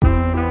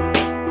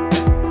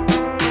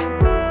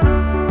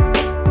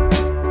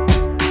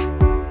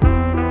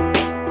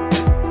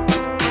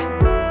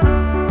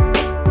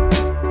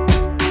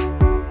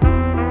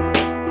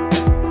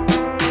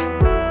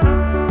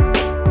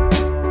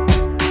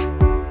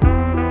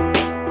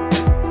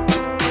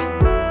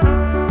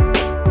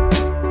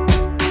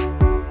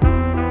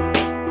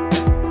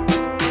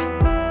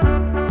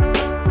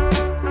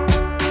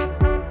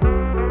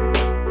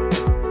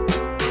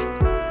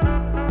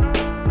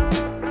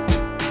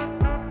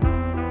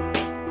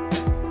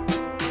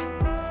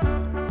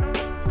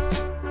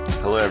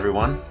Hello,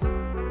 everyone.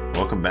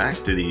 Welcome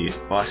back to the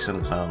Fox and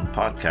the Clown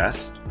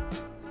podcast.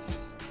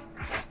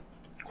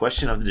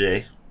 Question of the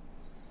day.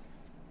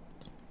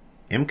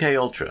 MK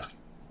Ultra.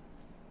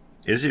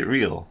 Is it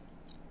real?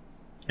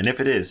 And if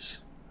it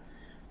is,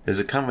 does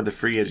it come with a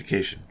free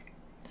education?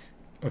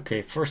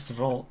 Okay, first of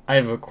all, I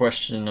have a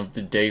question of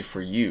the day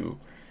for you.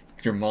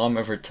 Did your mom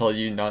ever tell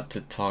you not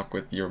to talk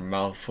with your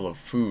mouth full of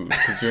food?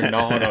 Because you're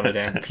gnawing on a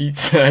damn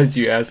pizza as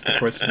you ask the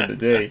question of the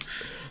day.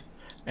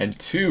 And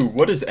two,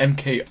 what is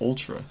MK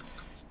Ultra?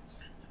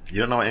 You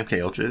don't know what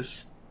MK Ultra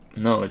is?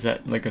 No, is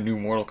that like a new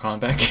Mortal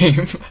Kombat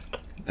game?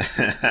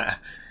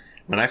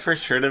 When I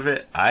first heard of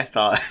it, I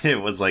thought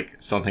it was like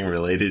something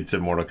related to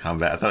Mortal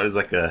Kombat. I thought it was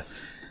like a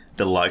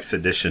deluxe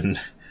edition.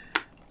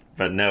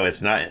 But no,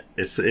 it's not.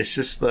 It's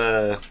just it's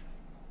a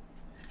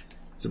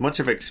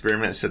bunch of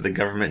experiments that the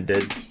government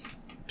did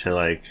to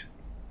like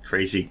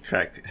crazy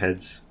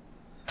crackheads.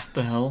 What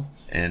the hell?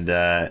 And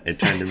it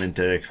turned them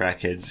into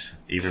crackheads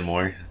even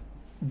more.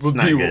 It's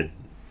not good.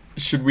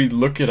 Should we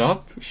look it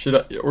up?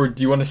 Or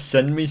do you want to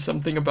send me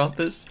something about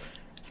this?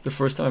 It's the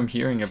first time I'm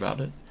hearing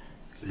about it.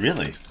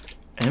 Really?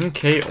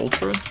 MK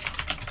Ultra?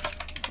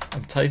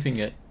 I'm typing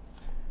it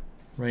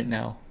right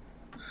now.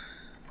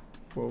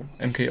 Whoa.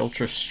 MK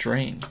Ultra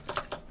strain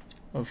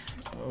of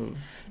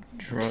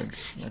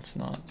drugs. That's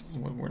not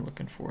what we're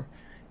looking for.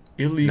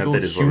 Illegal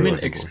human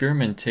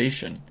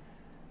experimentation.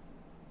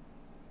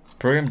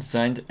 Program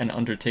designed and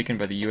undertaken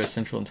by the U.S.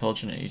 Central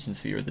Intelligence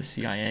Agency, or the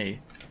CIA,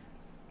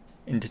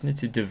 intended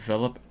to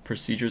develop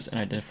procedures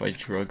and identify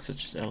drugs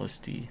such as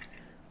LSD.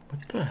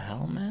 What the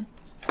hell, man?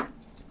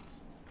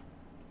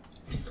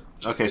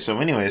 Okay, so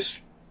anyways,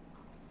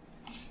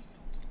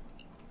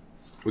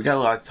 we got a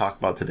lot to talk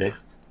about today.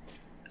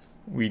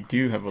 We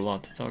do have a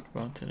lot to talk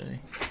about today.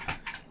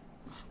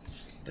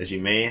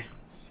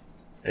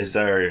 As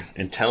our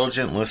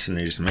intelligent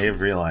listeners may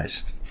have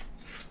realized,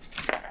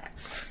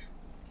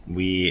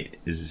 we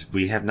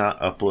have not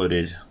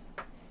uploaded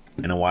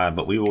in a while,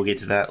 but we will get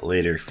to that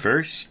later.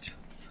 First,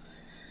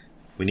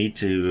 we need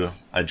to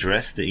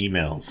address the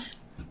emails.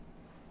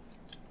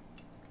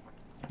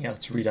 Yeah,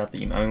 let's read out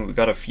the email. I mean, we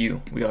got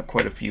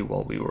quite a few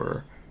while we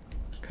were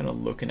kind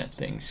of looking at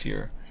things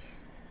here.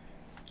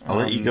 I'll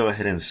let you go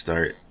ahead and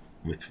start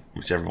with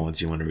whichever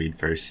ones you want to read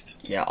first.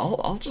 Yeah,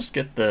 I'll just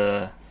get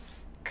the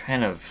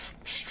kind of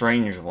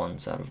strange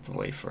ones out of the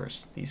way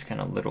first. These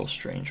kind of little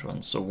strange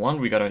ones. So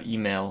one, we got an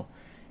email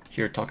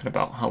here talking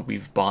about how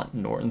we've bought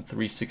Norton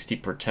 360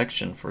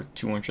 protection for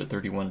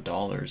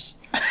 $231,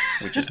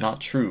 which is not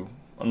true.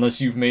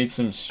 Unless you've made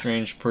some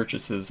strange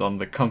purchases on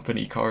the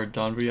company card,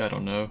 Donby, I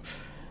don't know.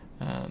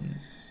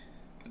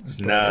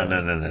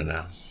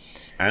 No.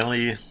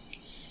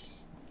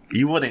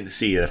 You wouldn't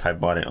see it if I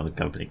bought it on the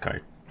company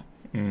card.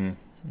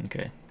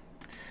 Okay.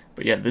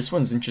 But yeah, this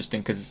one's interesting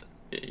because,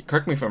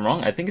 correct me if I'm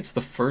wrong, I think it's the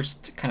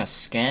first kind of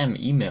scam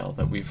email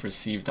that we've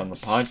received on the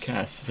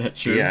podcast. Is that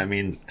true?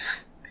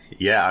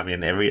 Yeah, I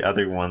mean, every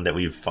other one that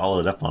we've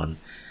followed up on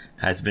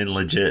has been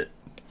legit.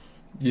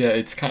 Yeah,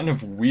 it's kind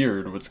of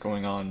weird what's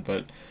going on,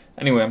 but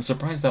anyway, I'm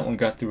surprised that one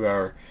got through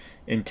our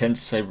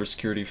intense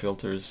cybersecurity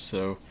filters,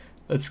 so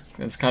that's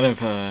kind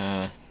of,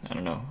 I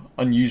don't know,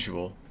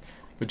 unusual.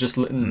 But just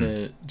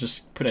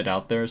just put it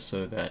out there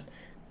so that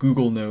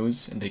Google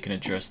knows and they can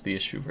address the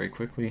issue very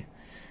quickly,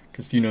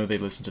 because they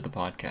listen to the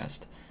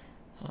podcast,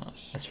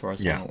 as far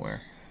as I'm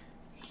aware.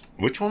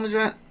 Which one was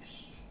that?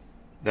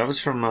 That was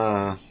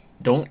from...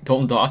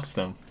 Don't dox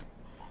them.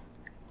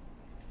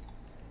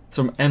 It's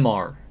from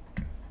MR.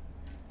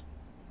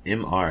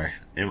 MR.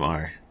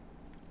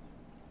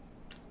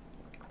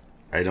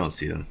 I don't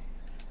see them.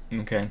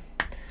 Okay.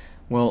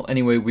 Well,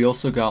 anyway, we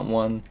also got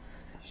one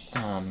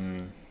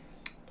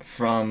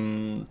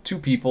from two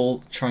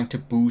people trying to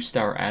boost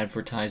our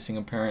advertising,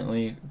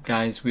 apparently.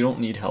 Guys, we don't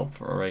need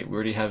help, alright? We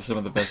already have some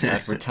of the best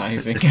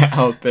advertising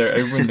out there.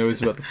 Everyone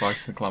knows about the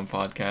Fox and the Clown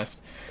podcast,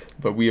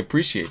 but we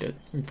appreciate it.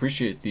 We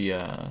appreciate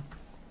the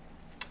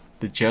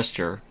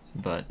gesture,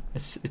 but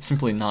it's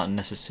simply not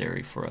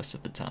necessary for us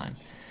at the time.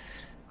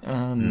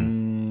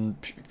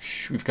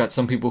 We've got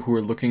some people who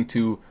are looking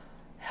to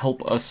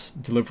help us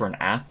deliver an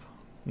app,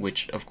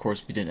 which of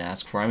course we didn't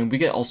ask for. I mean, we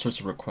get all sorts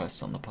of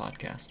requests on the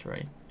podcast,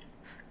 right?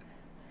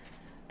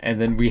 And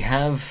then we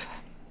have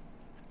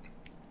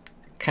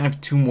kind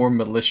of two more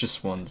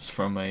malicious ones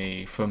from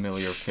a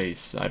familiar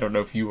face. I don't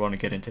know if you want to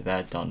get into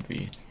that, Don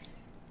V.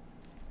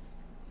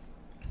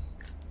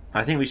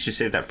 I think we should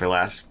save that for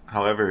last.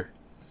 However,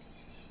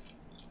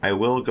 I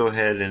will go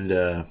ahead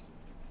and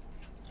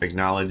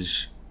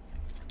acknowledge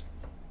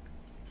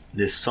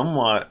this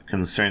somewhat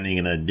concerning,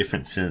 in a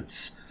different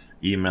sense,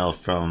 email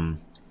from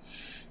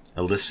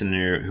a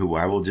listener who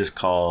I will just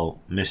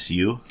call Miss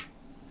U.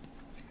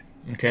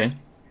 Okay.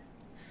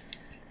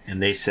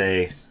 And they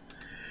say,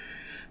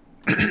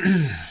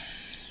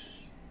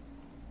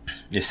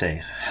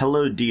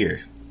 "Hello,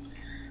 dear.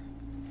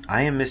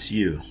 I am Miss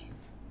U,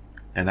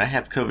 and I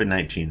have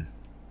COVID-19,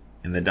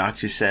 and the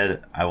doctor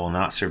said I will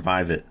not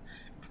survive it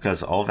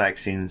because all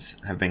vaccines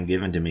have been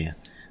given to me,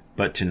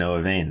 but to no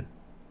avail.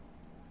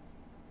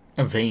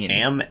 A vein.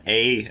 Am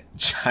a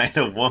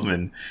China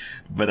woman,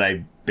 but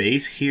I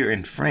base here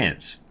in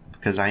France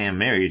because I am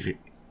married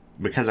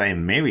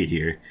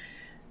here,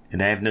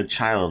 and I have no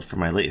child for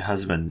my late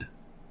husband,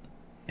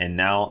 and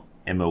now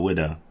am a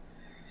widow.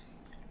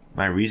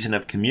 My reason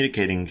of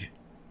communicating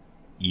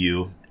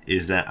you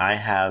is that I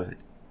have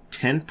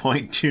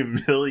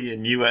 10.2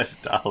 million US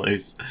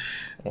dollars,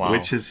 Wow.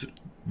 which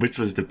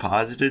was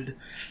deposited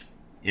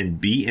in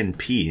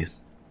BNP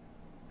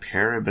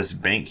Paribas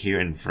Bank here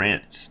in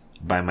France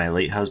by my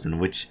late husband,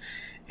 which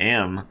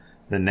am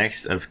the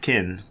next of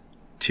kin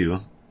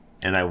to,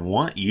 and I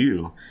want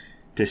you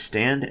to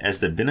stand as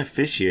the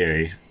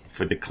beneficiary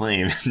for the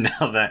claim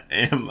now that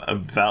I am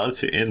about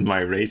to end my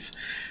race.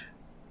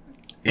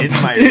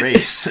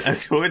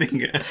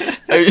 According...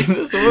 I mean,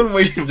 that's one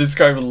way to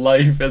describe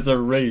life, as a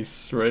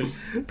race, right?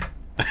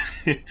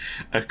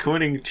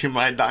 According to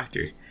my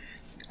doctor,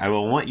 I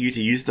will want you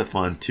to use the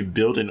fund to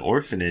build an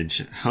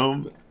orphanage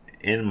home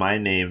in my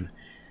name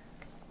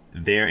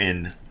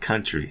therein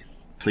country.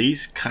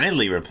 Please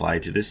kindly reply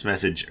to this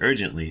message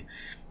urgently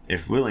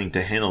if willing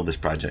to handle this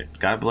project.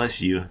 God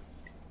bless you,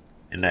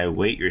 and I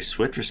await your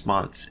swift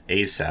response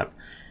ASAP.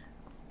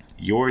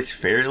 Yours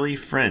fairly,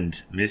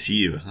 friend, Miss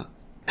Yu.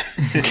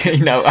 Okay,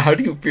 now how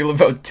do you feel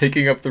about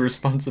taking up the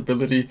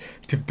responsibility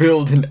to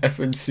build an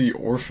FnC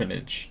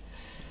orphanage?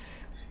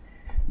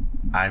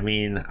 I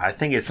mean, I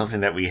think it's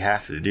something that we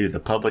have to do. The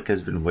public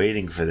has been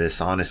waiting for this,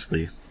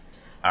 honestly.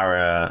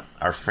 Our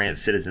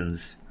France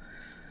citizens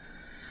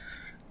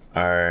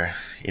are,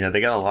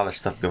 they got a lot of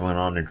stuff going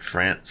on in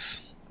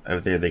France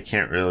over there. They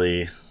can't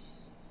really...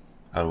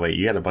 Oh, wait,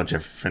 you got a bunch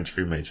of French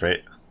roommates,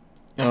 right?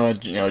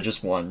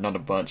 Just one, not a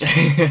bunch.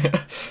 Okay.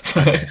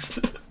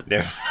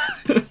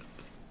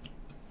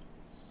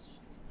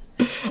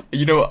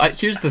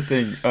 Here's the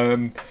thing.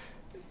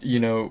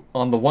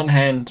 On the one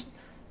hand,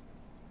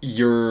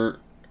 you're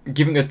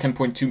giving us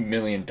 $10.2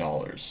 million,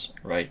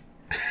 right?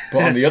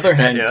 But on the other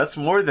hand... Yeah, that's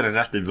more than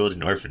enough to build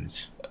an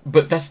orphanage.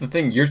 But that's the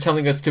thing. You're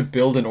telling us to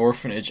build an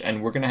orphanage,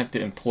 and we're going to have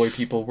to employ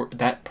people.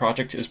 That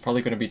project is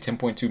probably going to be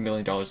 $10.2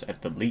 million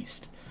at the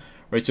least.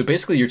 Right? So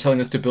basically, you're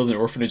telling us to build an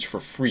orphanage for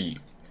free.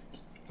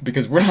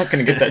 Because we're not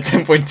going to get that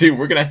 10.2.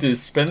 We're going to have to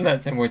spend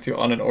that 10.2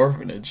 on an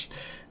orphanage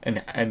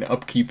and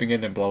upkeeping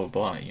it and blah,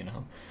 blah, blah,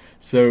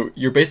 So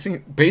you're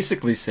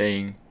basically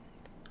saying...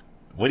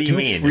 What do you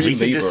mean?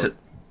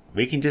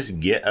 We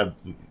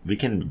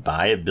can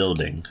buy a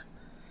building,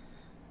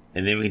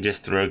 and then we can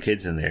just throw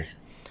kids in there.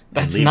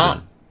 That's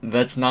not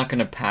going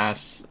to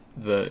pass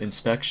the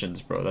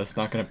inspections, bro. That's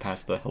not going to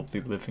pass the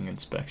healthy living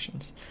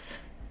inspections.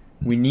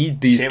 We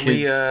need these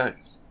kids.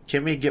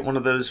 Can we get one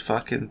of those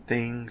fucking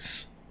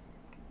things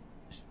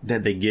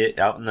that they get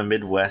out in the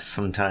Midwest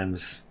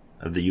sometimes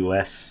of the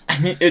U.S.? I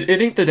mean, it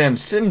ain't the damn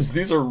Sims.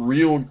 These are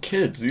real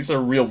kids. These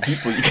are real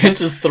people. You can't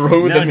just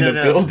throw them in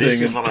a building.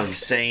 This is what I'm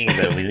saying,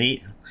 though. We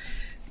need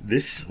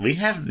this. We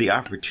have the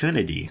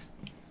opportunity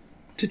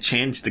to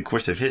change the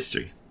course of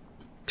history,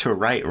 to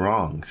right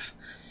wrongs.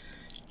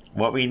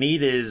 What we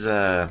need is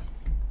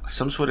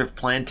some sort of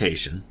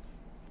plantation.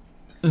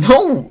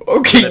 No,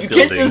 okay, you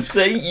can't just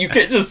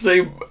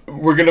say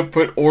we're gonna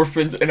put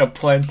orphans in a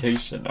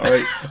plantation. All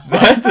right,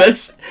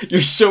 that's you're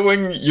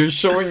showing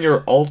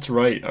your alt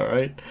right. All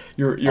right,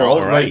 you're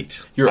alt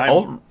right. Your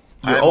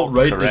alt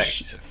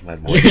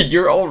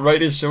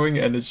right is showing,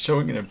 and it's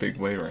showing in a big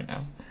way right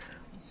now.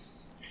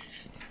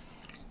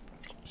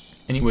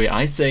 Anyway,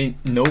 I say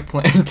no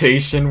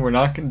plantation. We're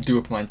not going to do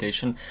a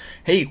plantation.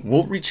 Hey,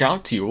 we'll reach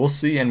out to you. We'll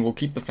see, and we'll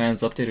keep the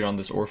fans updated on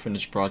this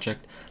orphanage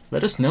project.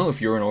 Let us know if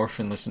you're an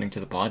orphan listening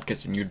to the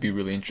podcast and you'd be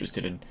really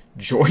interested in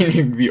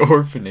joining the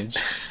orphanage.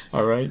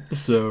 All right?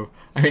 So,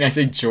 I mean, I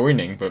say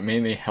joining, but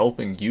mainly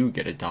helping you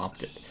get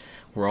adopted.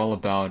 We're all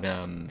about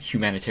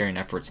humanitarian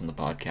efforts in the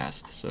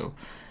podcast. So,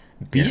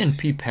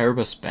 BNP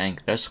Paribas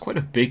Bank, that's quite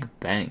a big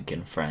bank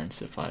in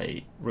France, if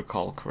I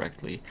recall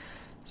correctly.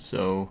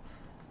 So...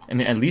 I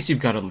mean, at least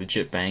you've got a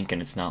legit bank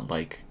and it's not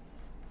like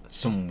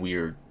some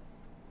weird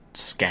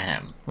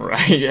scam,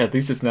 right? At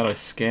least it's not a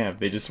scam.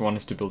 They just want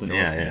us to build an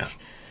orphanage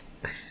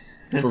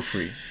for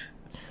free.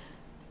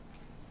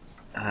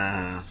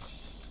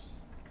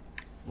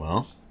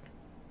 Well,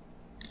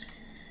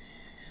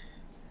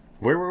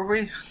 where were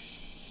we?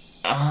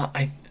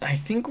 I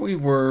think we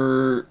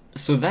were...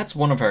 So that's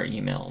one of our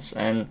emails,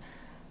 and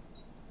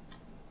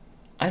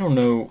I don't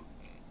know.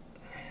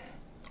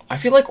 I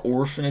feel like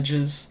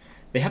orphanages...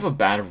 They have a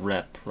bad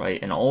rep, right?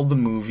 In all the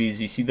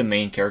movies, you see the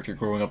main character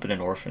growing up in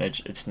an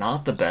orphanage. It's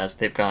not the best.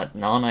 They've got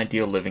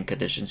non-ideal living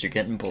conditions. You're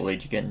getting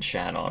bullied. You're getting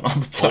shat on all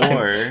the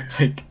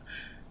time.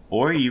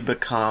 Or you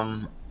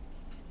become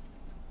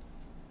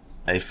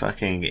a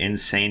fucking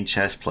insane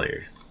chess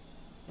player.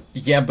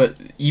 Yeah, but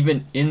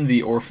even in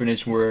the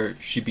orphanage where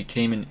she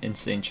became an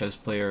insane chess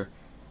player,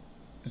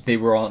 they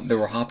were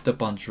hopped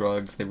up on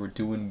drugs. They were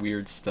doing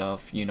weird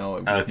stuff. It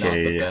was not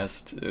the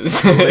best.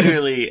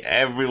 Literally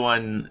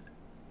everyone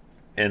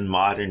in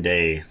modern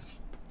day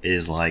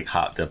is like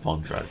hopped up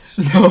on drugs.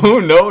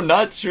 No,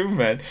 not true,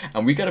 man.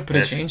 And we gotta put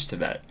a change to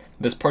that.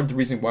 That's part of the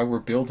reason why we're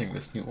building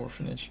this new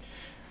orphanage.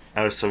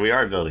 Oh, so we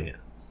are building it.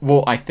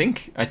 Well, I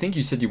think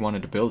you said you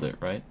wanted to build it,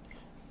 right?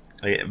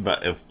 Okay,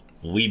 but if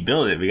we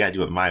build it, we gotta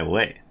do it my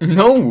way.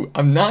 No,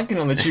 I'm not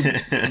gonna let you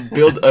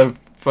build a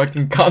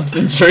fucking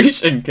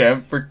concentration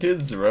camp for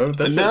kids, bro.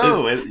 That's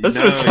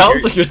what it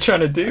sounds like you're trying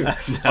to do. No.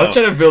 I'm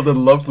trying to build a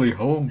lovely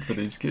home for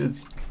these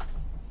kids.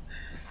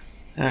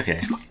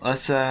 Okay,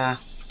 let's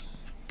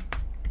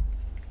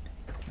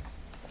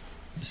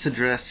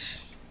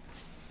address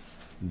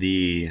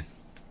the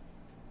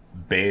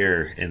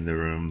bear in the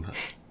room.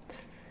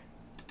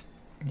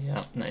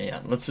 Yeah.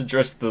 Let's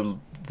address the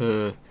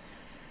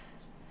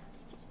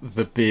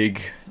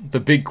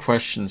big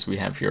questions we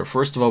have here.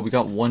 First of all, we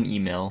got one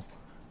email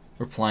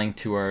replying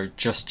to our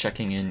just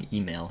checking in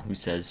email he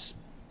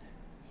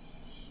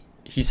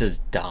says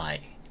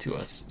die to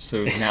us.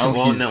 So now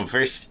well, no,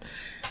 first,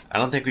 I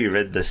don't think we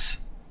read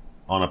this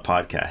on a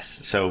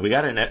podcast. So we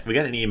got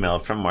an email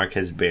from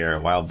Marquez Bear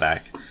a while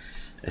back.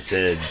 It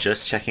said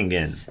just checking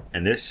in,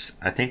 and this,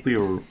 I think we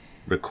were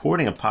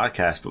recording a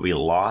podcast, but we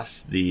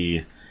lost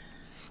the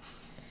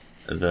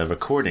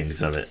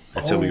recordings of it,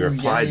 and so we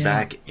replied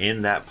back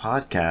in that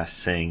podcast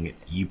saying,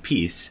 "You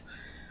piece,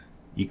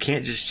 you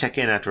can't just check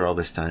in after all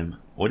this time.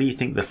 What do you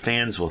think the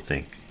fans will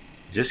think?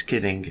 Just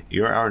kidding.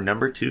 You're our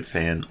number 2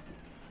 fan."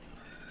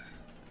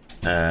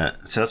 So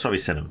that's why we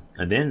sent him,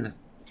 and then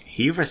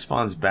he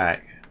responds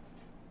back,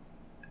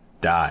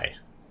 "Die."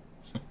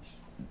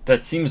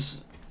 That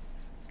seems.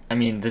 I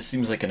mean, this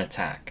seems like an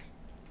attack,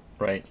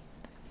 right?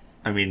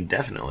 I mean,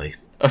 definitely.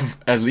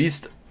 At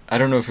least, I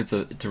don't know if it's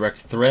a direct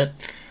threat,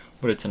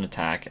 but it's an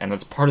attack, and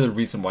that's part of the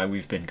reason why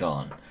we've been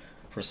gone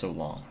for so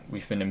long.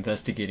 We've been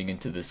investigating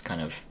into this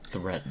kind of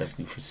threat that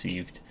we've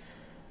received.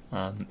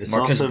 It's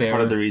also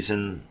part of the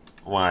reason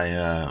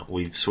why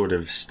we've sort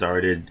of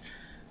started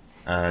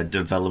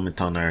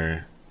development on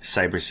our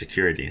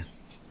cybersecurity.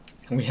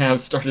 We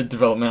have started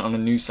development on a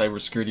new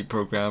cybersecurity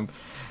program.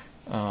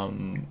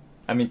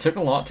 I mean, it took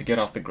a lot to get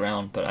off the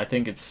ground, but I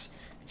think it's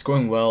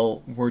going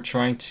well. We're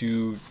trying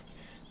to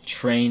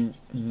train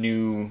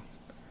new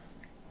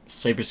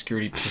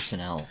cybersecurity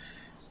personnel,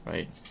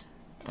 right?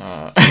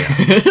 I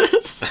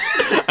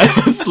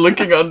was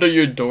looking under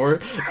your door,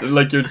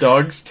 like your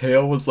dog's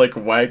tail was like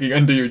wagging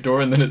under your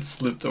door, and then it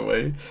slipped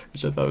away,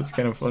 which I thought was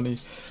kind of funny.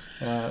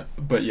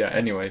 But yeah,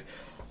 anyway,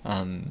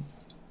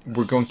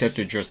 we're going to have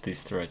to address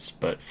these threats.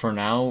 But for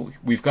now,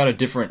 we've got a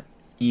different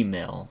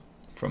email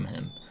from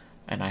him,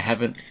 and I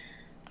haven't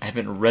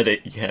read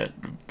it yet,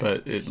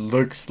 but it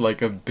looks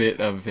like a bit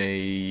of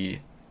a...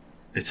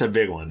 It's a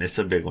big one.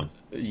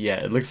 Yeah,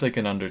 it looks like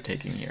an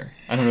undertaking here.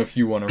 I don't know if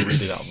you want to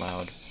read it out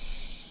loud.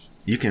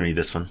 You can read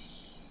this one.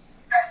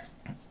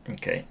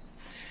 Okay.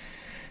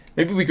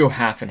 Maybe we go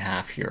half and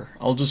half here.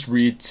 I'll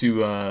read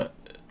to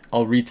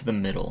the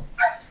middle.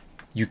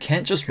 You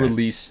can't just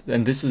release,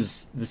 and this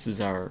is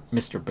our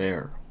Mr.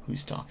 Bear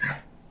who's talking,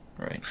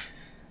 right?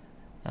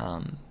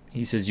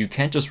 He says, you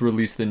can't just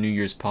release the New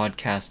Year's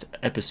podcast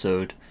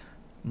episode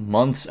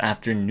months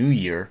after New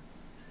Year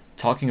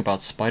talking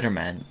about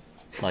Spider-Man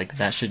like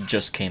that shit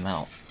just came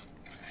out.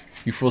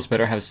 You fools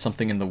better have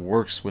something in the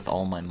works with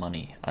all my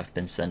money I've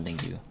been sending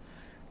you.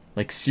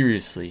 Like,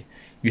 seriously,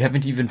 you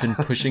haven't even been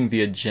pushing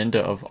the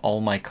agenda of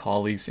all my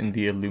colleagues in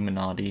the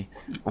Illuminati.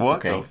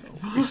 What? Okay,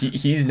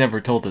 he's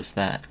never told us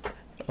that.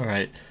 All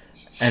right,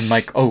 and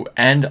Mike. Oh,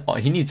 and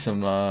he needs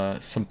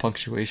some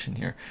punctuation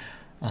here.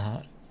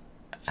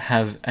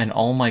 And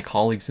all my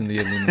colleagues in the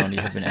Illuminati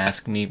have been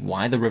asking me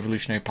why the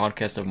revolutionary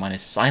podcast of mine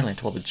is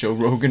silent while the Joe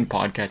Rogan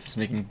podcast is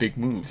making big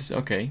moves.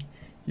 Okay,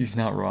 he's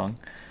not wrong.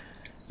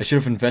 I should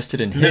have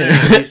invested in him. No,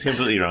 he's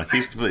completely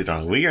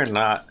wrong. We are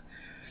not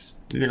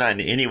in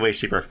any way,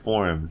 shape, or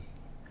form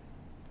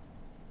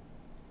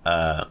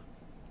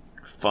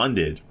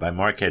funded by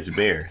Marquez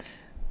Bear.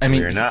 I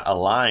mean, we are not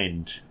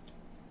aligned.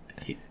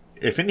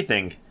 If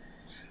anything,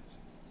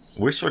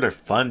 we're sort of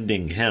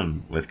funding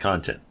him with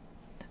content.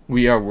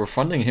 We're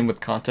funding him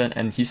with content,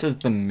 and he says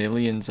the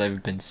millions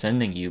I've been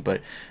sending you,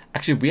 but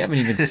actually we haven't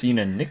even seen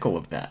a nickel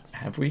of that,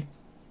 have we?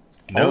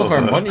 No.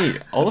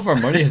 All of our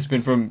money has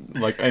been from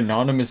like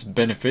anonymous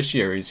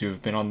beneficiaries who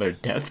have been on their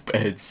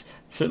deathbeds.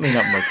 Certainly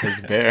not Marquez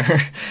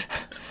Bear.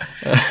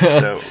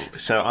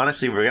 So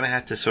honestly, we're gonna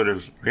have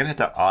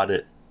to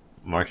audit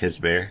Marquez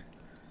Bear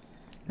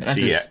and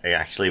see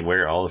actually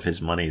where all of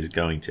his money is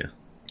going to.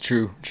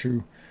 True.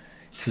 He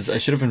says I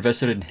should have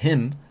invested in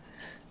him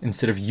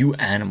instead of you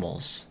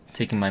animals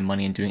taking my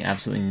money and doing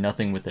absolutely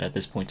nothing with it at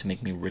this point to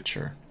make me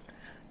richer.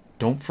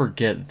 Don't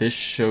forget, this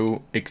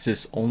show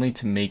exists only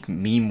to make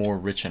me more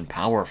rich and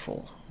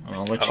powerful. And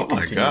I'll let you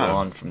continue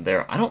on from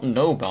there. I don't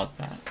know about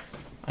that.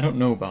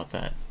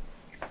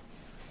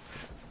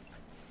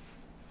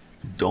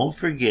 Don't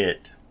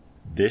forget,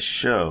 this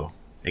show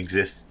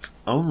exists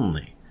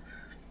only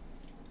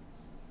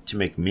to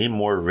make me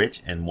more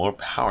rich and more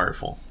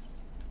powerful.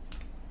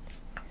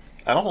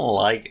 I don't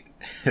like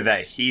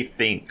that he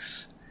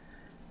thinks,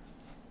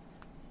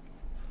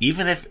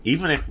 even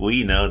if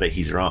we know that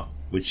he's wrong,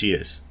 which he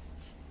is,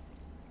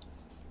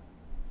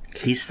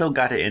 he's still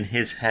got it in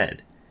his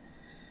head,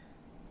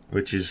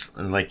 which is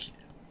like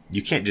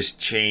you can't just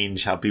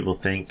change how people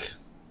think.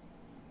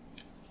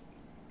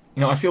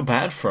 I feel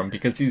bad for him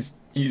because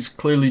he's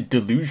clearly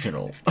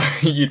delusional.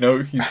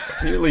 He's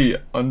clearly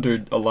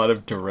under a lot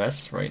of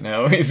duress right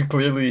now. He's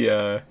clearly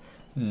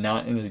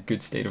not in a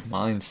good state of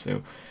mind,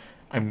 so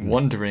I'm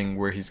wondering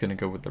where he's going to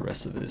go with the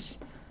rest of this.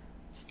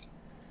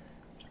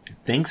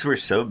 Things were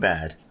so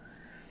bad,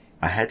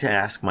 I had to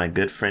ask my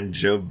good friend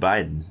Joe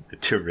Biden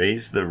to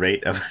raise the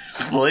rate of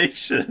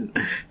inflation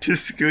to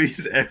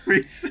squeeze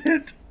every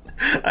cent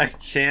I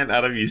can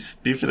out of you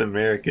stupid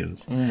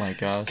Americans. Oh my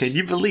gosh. Can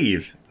you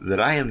believe that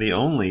I am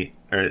only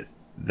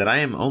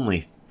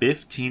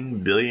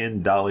 $15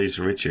 billion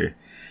richer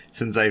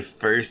since I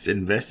first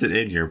invested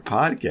in your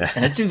podcast?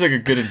 That seems like a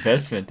good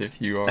investment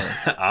if you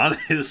are.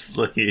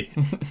 Honestly,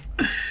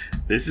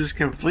 this is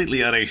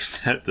completely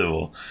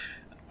unacceptable.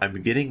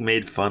 I'm getting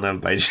made fun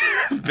of by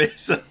Jeff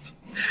Bezos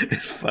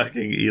and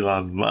fucking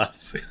Elon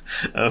Musk,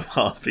 of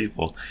all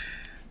people.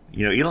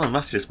 Elon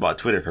Musk just bought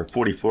Twitter for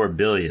 $44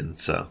 billion,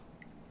 so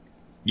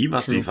you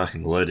must be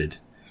fucking loaded.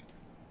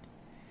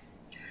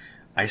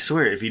 I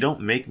swear, if you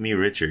don't make me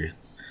richer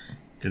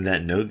than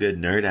that no-good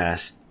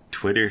nerd-ass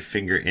Twitter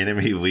finger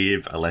enemy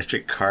weave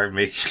electric car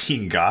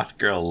making goth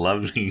girl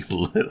loving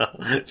little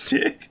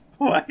dick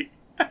white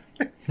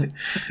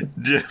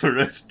Joe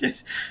Rogan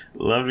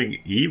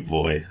loving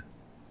e-boy,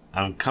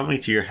 I'm coming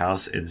to your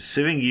house and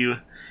suing you,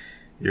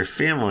 your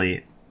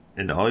family,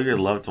 and all your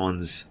loved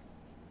ones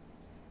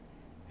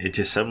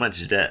into so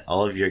much debt.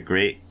 All of your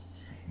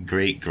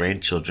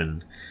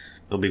great-great-grandchildren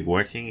will be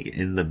working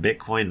in the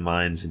Bitcoin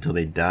mines until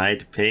they die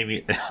to pay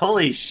me.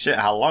 Holy shit,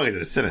 how long is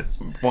this sentence?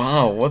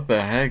 Wow, what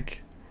the heck?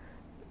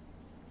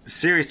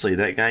 Seriously,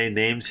 that guy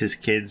names his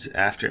kids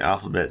after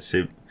alphabet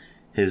soup.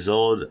 His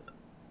old,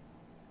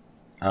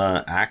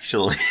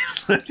 actually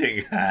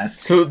looking ass.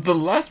 So the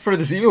last part of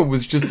this email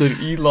was just an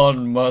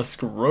Elon Musk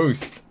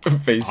roast,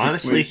 basically.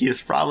 Honestly, he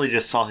is probably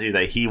just salty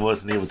that he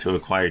wasn't able to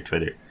acquire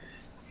Twitter.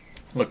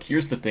 Look,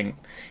 here's the thing,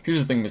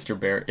 Mr.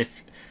 Bear.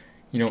 If,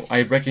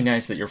 I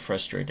recognize that you're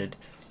frustrated.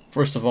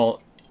 First of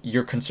all,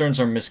 your concerns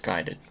are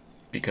misguided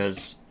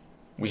because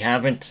we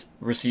haven't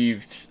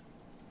received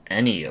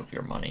any of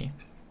your money.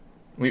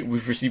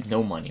 We've received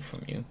no money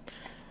from you.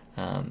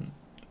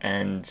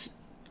 And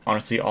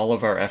honestly, all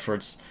of our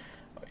efforts,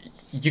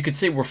 you could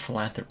say we're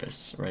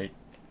philanthropists, right?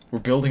 We're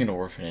building an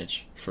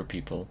orphanage for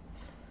people.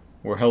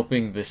 We're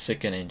helping the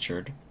sick and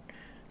injured.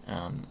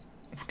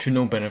 To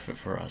no benefit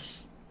for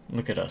us.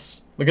 Look at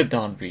us. Look at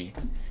Don V.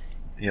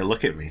 Yeah,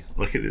 look at me.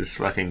 Look at this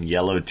fucking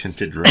yellow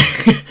tinted ring.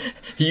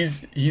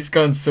 He's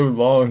gone so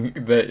long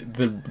that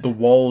the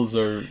walls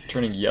are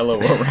turning yellow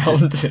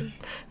around him,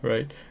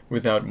 right?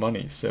 Without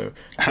money. So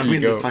I'm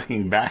in the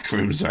fucking back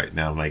rooms right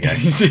now, my guy.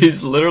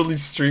 He's literally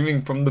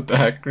streaming from the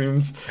back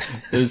rooms.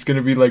 There's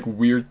gonna be like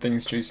weird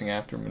things chasing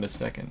after him in a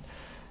second.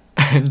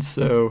 And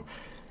so,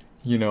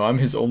 I'm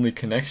his only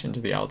connection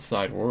to the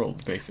outside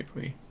world,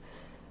 basically.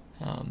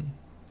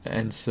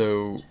 And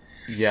so,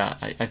 yeah,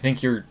 I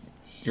think you're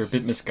a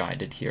bit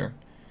misguided here,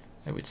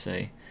 I would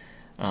say.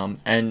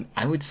 And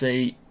I would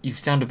say you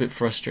sound a bit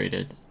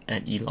frustrated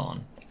at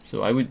Elon.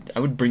 So I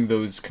would bring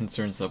those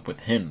concerns up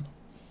with him.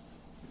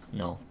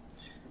 No.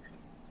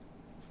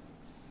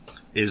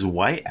 Is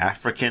white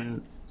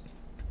African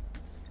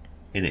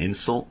an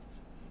insult?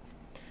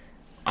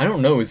 I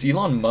don't know. Is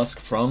Elon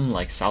Musk from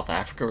like South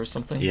Africa or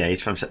something? Yeah,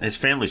 his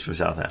family's from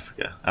South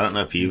Africa. I don't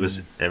know if he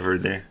was ever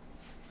there.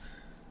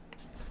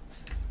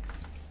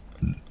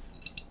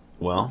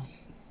 Well,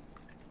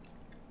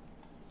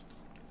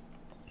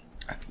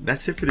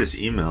 that's it for this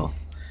email.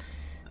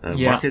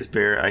 Yeah. Marcus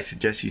Bear, I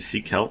suggest you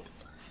seek help.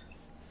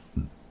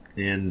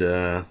 And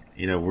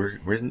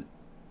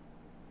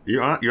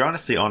you're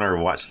honestly on our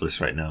watch list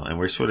right now, and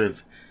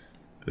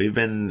we've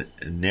been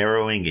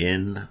narrowing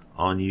in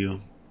on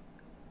you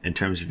in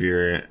terms of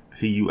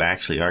who you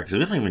actually are, because we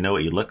don't even know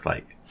what you look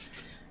like.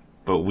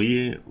 But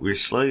we're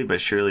slowly but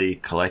surely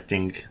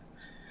collecting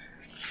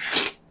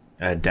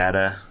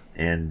data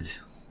and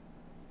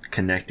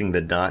connecting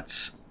the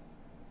dots,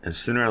 and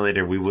sooner or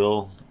later we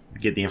will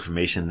get the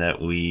information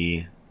that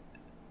we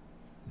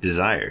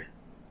desire.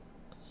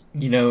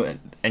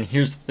 And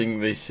here's the thing,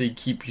 they say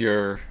keep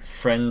your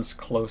friends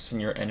close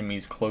and your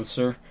enemies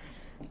closer.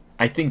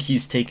 I think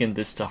he's taken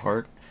this to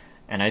heart,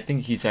 and I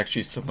think he's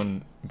actually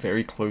someone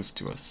very close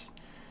to us.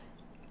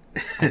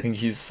 I think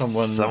he's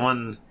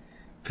someone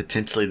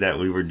potentially that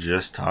we were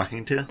just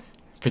talking to?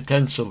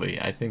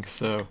 Potentially, I think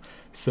so.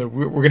 So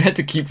we're going to have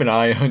to keep an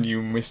eye on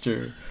you,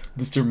 Mr.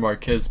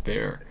 Marquez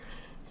Bear.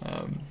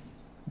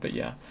 But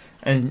yeah.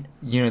 And,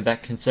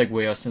 that can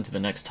segue us into the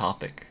next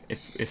topic,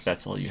 if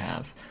that's all you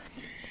have.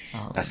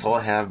 That's all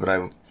I have,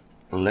 but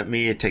let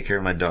me take care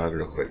of my dog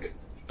real quick.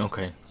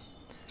 Okay.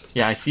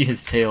 Yeah, I see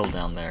his tail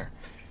down there.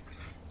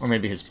 Or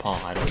maybe his paw,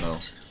 I don't know.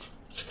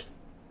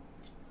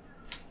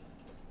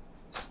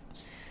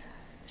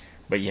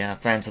 But yeah,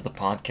 fans of the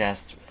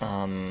podcast,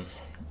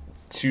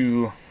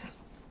 to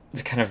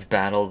kind of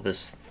battle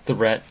this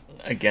threat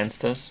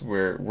against us,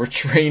 we're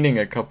training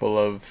a couple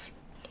of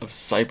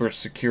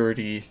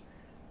cybersecurity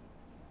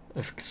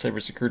of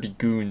cybersecurity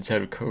goons how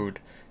to code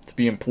to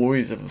be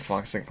employees of the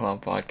Fox and Clown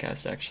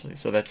podcast, actually.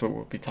 So that's what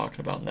we'll be talking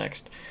about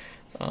next.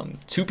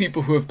 Two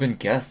people who have been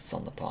guests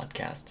on the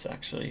podcasts,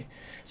 actually.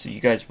 So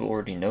you guys will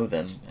already know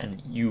them,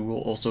 and you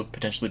will also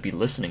potentially be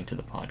listening to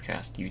the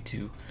podcast, you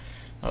two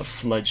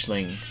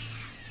fledgling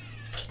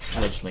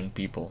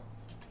people.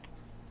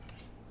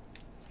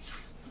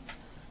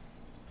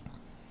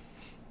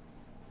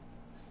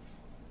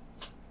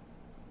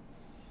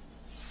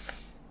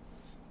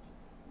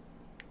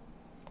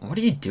 What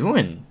are you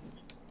doing?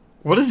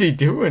 What is he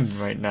doing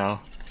right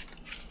now?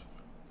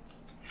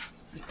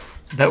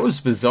 That was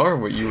bizarre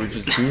what you were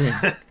just doing.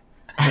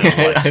 I'm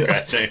like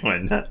scratching my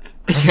nuts.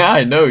 Yeah,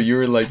 I know. You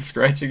were like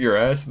scratching your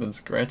ass and then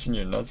scratching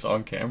your nuts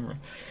on camera.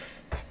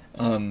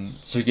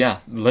 So yeah,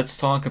 let's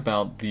talk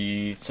about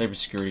the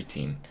cybersecurity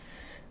team.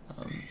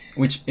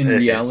 Which in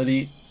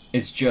reality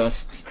is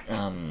just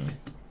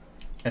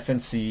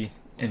FnC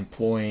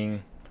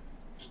employing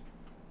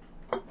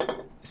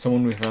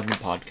someone we've had on the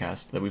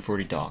podcast that we've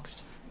already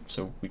doxed.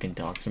 So we can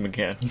dox him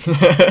again.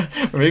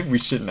 Or maybe we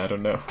shouldn't, I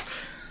don't know.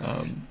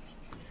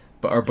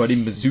 But our buddy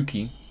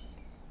Mizuki,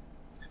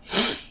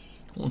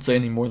 won't say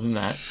any more than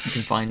that. You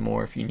can find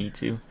more if you need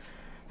to.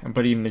 Our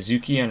buddy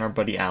Mizuki and our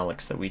buddy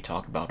Alex that we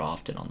talk about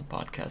often on the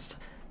podcast.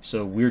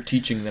 So we're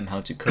teaching them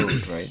how to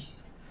code, right?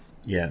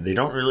 Yeah, they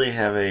don't really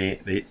have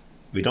they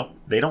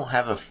don't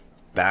have a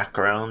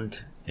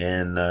background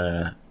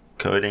in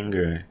coding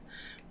or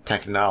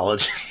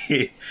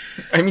technology.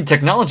 I mean,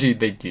 technology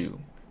they do,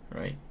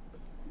 right?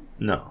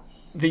 No.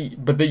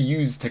 But they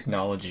use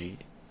technology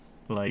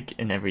like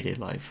in everyday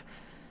life.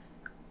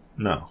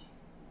 No.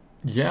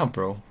 Yeah,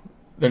 bro.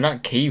 They're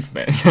not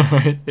cavemen,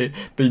 right?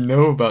 They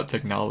know about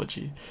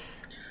technology.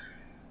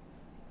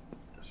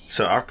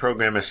 So our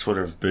program has sort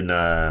of been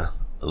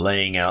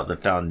laying out the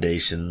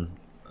foundation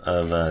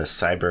of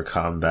cyber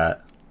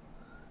combat.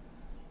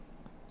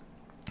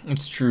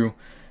 It's true.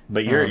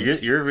 But you're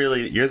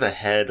the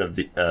head of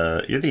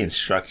the you're the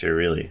instructor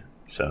really.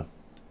 So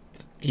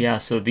yeah,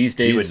 so these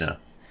days you would know.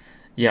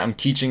 Yeah, I'm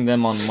teaching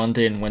them on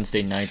Monday and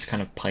Wednesday nights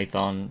kind of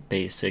Python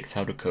basics,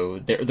 how to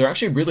code. They're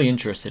actually really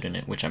interested in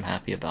it, which I'm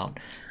happy about.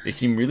 They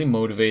seem really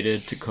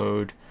motivated to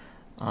code,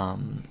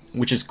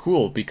 which is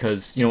cool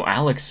because, you know,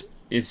 Alex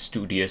is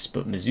studious,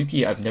 but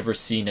Mizuki I've never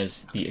seen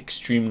as the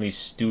extremely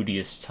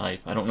studious type.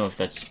 I don't know if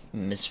that's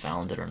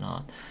misfounded or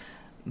not,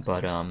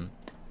 but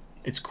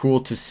it's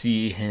cool to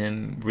see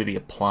him really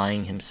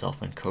applying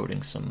himself and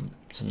coding some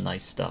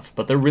nice stuff.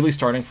 But they're really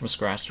starting from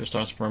scratch. They're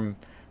starting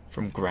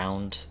from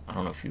ground. I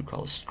don't know if you would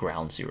call it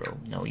ground zero.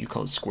 No, you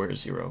call it square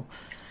zero.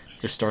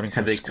 They're starting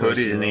from square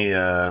zero. Have they coded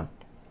any?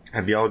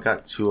 Have y'all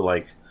got to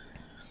like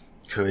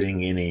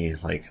coding any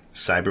like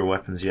cyber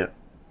weapons yet?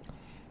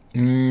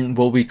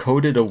 Well, we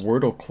coded a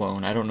Wordle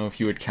clone. I don't know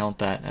if you would count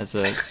that as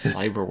a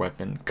cyber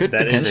weapon. Could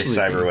that is a potentially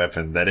cyber be.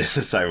 weapon. That is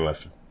a cyber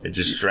weapon. It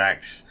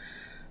distracts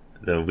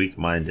the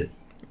weak-minded.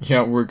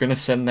 Yeah, we're gonna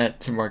send that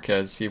to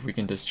Marquez, see if we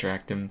can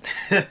distract him.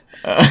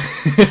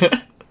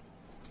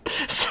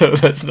 So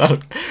that's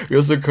not. We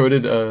also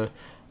coded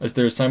as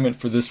their assignment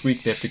for this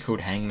week. They have to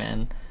code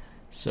Hangman,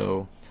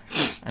 so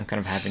I'm kind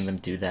of having them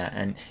do that.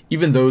 And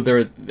even though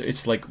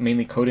it's like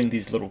mainly coding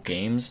these little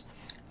games,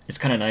 it's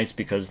kind of nice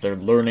because they're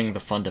learning the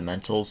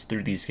fundamentals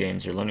through these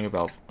games. They're learning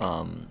about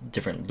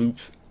different loop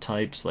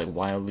types like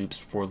while loops,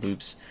 for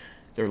loops.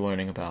 They're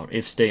learning about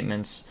if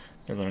statements.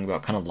 They're learning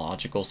about kind of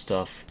logical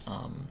stuff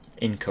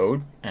in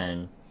code,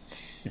 and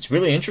it's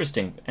really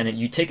interesting. And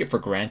you take it for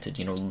granted,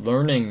 you know,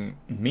 learning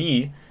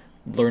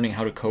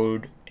how to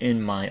code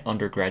in my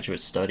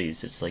undergraduate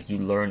studies. It's like you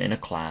learn in a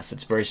class.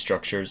 It's very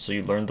structured, so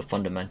you learn the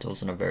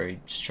fundamentals in a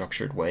very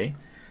structured way.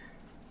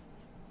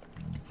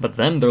 But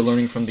then they're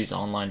learning from these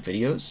online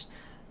videos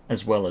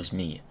as well as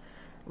me,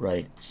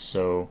 right?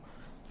 So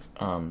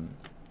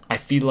I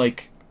feel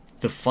like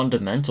the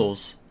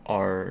fundamentals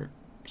are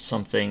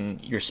something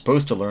you're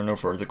supposed to learn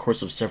over the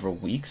course of several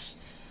weeks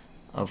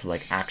of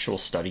like actual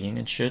studying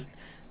and shit,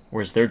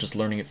 whereas they're just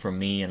learning it from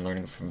me and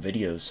learning it from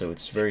videos. So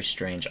it's very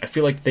strange. I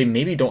feel like they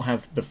maybe don't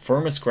have the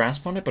firmest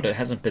grasp on it, but it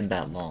hasn't been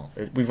that long.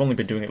 We've only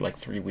been doing it like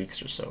 3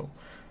 weeks or so,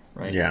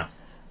 right? Yeah.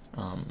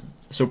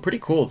 So pretty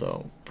cool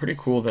though. Pretty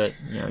cool that,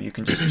 you know, you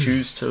can just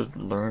choose to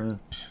learn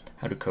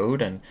how to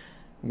code. And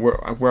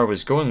where I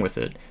was going with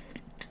it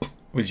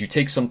was you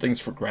take some things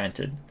for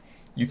granted.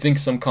 You think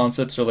some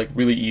concepts are like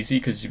really easy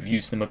because you've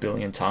used them a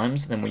billion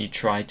times. Then when you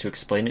try to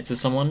explain it to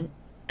someone,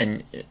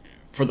 and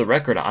for the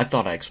record, I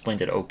thought I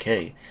explained it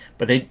okay,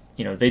 but they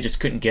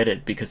just couldn't get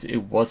it because it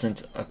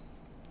wasn't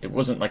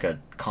like a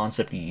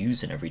concept you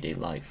use in everyday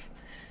life,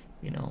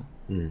 you know.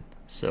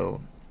 So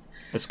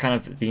that's kind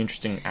of the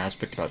interesting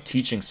aspect about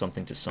teaching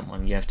something to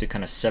someone. You have to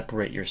kind of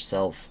separate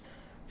yourself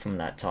from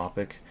that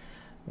topic,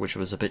 which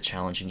was a bit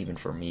challenging even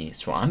for me.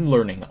 So I'm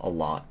learning a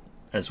lot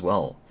as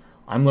well.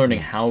 I'm learning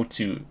how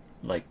to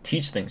like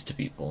teach things to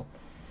people,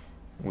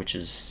 which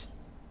is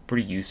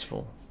pretty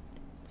useful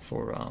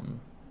for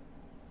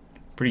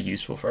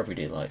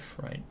everyday life,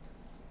 right?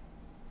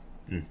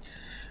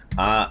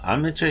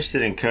 I'm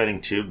interested in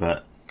coding too,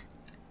 but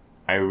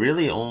I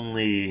really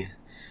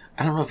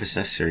I don't know if it's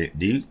necessary.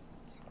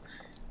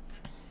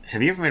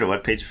 Have you ever made a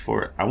web page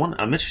before?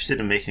 I'm interested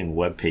in making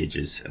web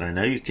pages, and I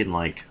know you can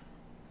like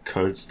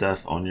code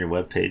stuff on your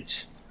web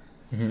page.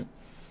 Mm-hmm.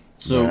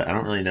 So but I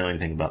don't really know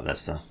anything about that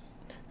stuff.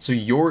 So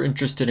you're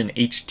interested in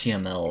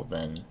HTML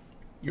then?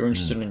 You're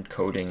interested in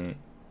coding,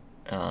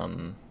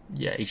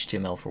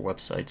 HTML for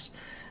websites,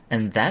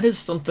 and that is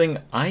something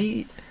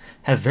I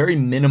have very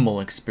minimal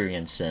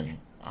experience in.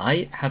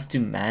 I have to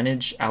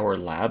manage our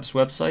lab's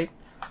website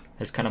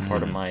as kind of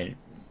part of my,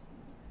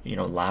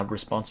 lab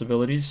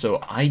responsibilities.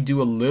 So I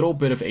do a little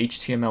bit of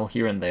HTML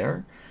here and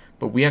there,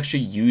 but we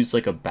actually use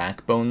like a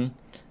backbone,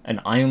 and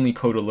I only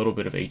code a little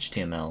bit of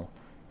HTML.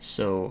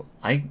 So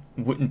I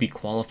wouldn't be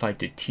qualified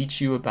to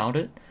teach you about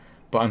it,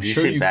 but I'm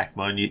sure you say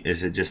backbone.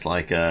 Is it just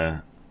like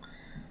a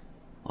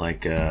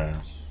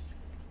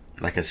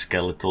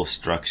skeletal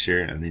structure,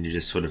 and then you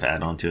just sort of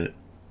add on to it?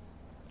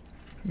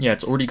 Yeah,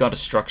 it's already got a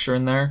structure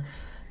in there,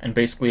 and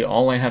basically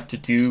all I have to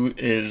do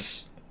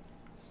is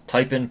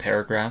type in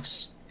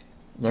paragraphs,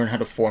 learn how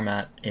to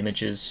format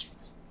images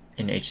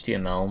in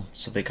HTML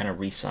so they kind of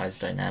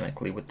resize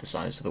dynamically with the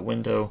size of the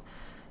window,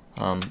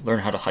 learn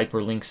how to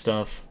hyperlink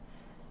stuff,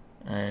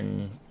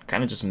 and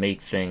kind of just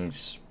make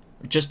things,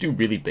 just do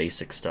really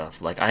basic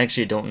stuff. Like, I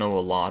actually don't know a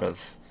lot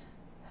of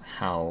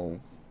how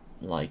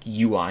like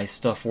UI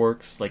stuff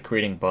works, like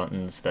creating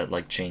buttons that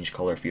like change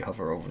color if you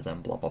hover over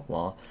them, blah blah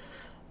blah.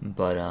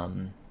 But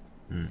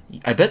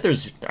I bet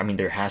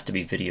there has to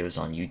be videos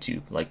on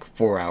YouTube, like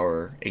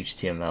 4-hour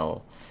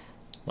HTML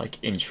like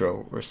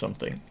intro or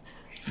something.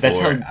 That's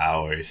 4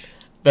 hours.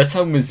 That's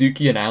how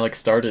Mizuki and Alex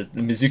started.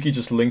 Mizuki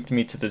just linked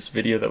me to this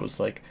video that was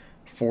like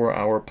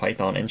 4-hour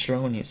Python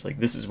intro, and he's like,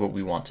 this is what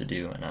we want to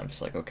do. And I'm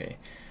just like, okay.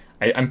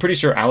 I'm pretty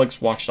sure Alex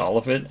watched all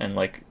of it and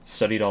like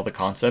studied all the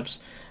concepts,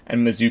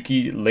 and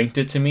Mizuki linked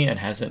it to me and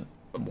hasn't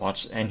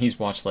watched, and he's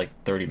watched like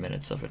 30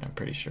 minutes of it, I'm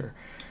pretty sure.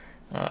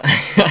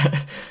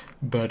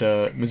 But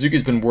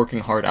Mizuki's been working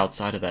hard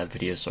outside of that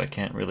video, so I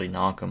can't really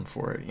knock him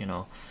for it,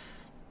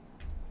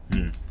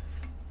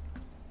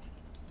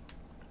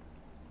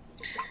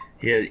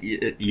 Yeah,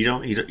 you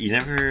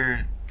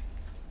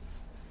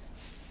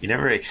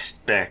never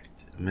expect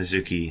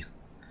Mizuki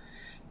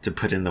to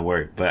put in the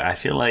work, but I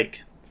feel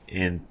like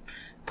in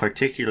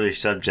particular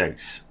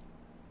subjects,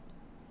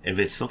 if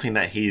it's something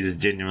that he's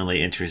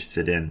genuinely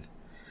interested in,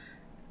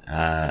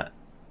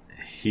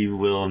 he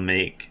will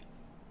make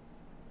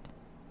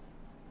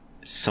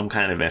some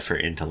kind of effort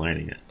into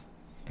learning it.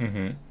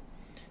 Mm-hmm.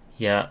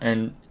 Yeah,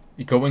 and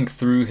going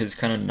through his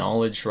kind of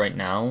knowledge right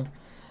now,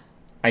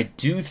 I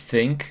do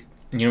think,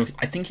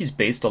 I think he's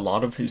based a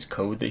lot of his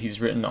code that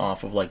he's written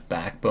off of like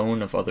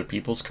backbone of other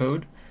people's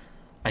code.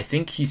 I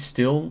think he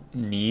still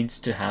needs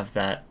to have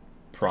that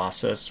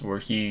process where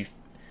he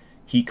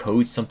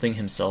codes something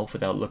himself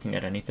without looking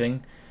at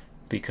anything,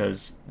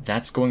 because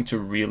that's going to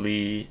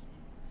really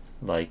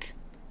like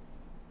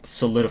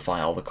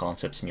solidify all the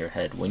concepts in your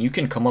head. When you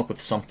can come up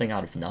with something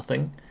out of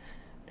nothing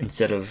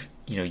instead of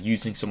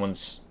using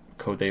someone's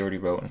code they already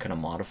wrote and kind of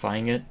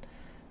modifying it,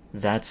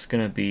 that's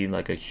gonna be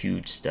like a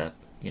huge step.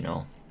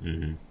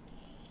 Mm-hmm.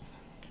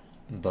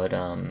 But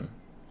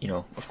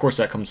of course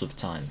that comes with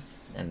time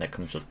and that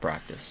comes with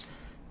practice.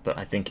 But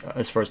I think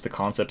as far as the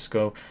concepts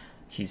go,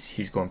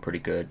 he's going pretty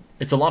good.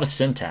 It's a lot of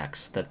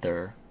syntax that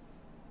they're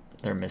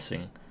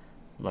missing,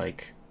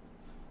 like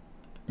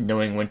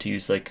knowing when to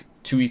use like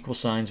 2 equal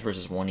signs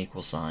versus 1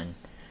 equal sign,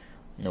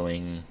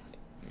 knowing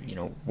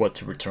what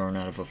to return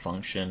out of a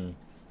function,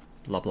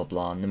 blah blah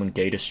blah, knowing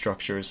data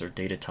structures or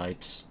data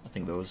types. I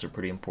think those are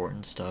pretty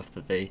important stuff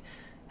that they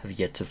have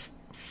yet to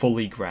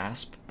fully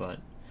grasp. But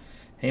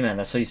hey man,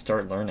 that's how you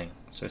start learning,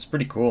 so it's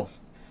pretty cool,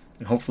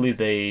 and hopefully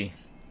they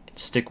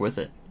stick with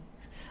it.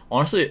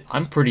 Honestly,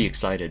 I'm pretty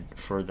excited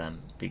for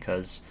them,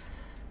 because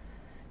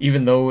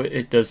even though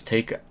it does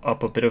take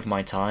up a bit of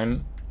my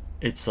time,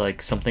 it's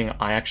like something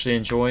I actually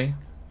enjoy,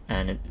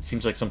 and it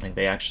seems like something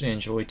they actually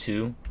enjoy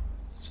too.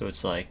 So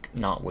it's like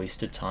not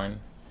wasted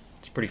time.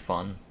 It's pretty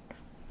fun.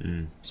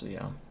 So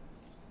yeah.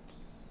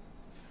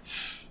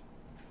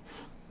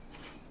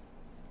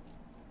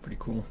 Pretty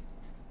cool.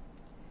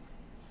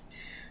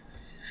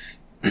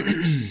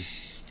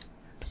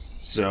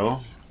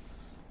 So,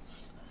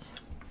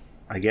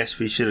 I guess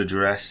we should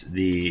address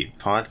the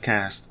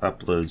podcast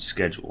upload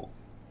schedule.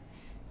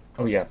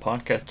 Oh yeah,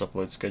 podcast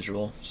upload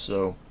schedule.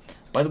 So,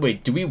 by the way,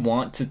 do we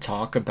want to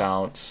talk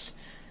about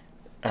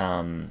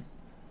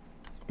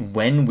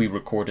when we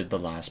recorded the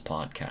last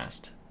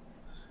podcast?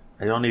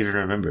 I don't even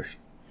remember.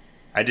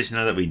 I just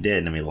know that we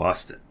did and we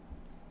lost it.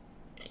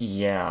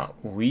 Yeah,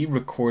 we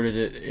recorded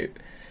it.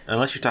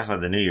 Unless you're talking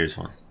about the New Year's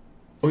one.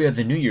 Oh yeah,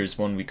 the New Year's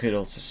one we could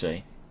also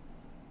say.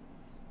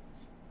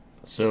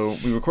 So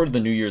we recorded the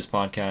New Year's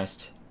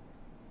podcast.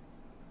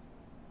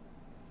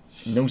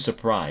 No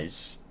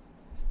surprise.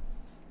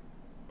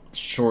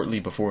 Shortly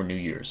before New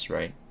Year's,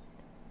 right?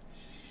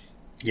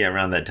 Yeah,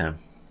 around that time.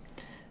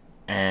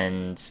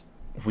 And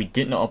we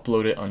didn't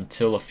upload it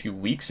until a few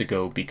weeks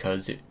ago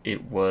because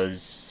it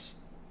was,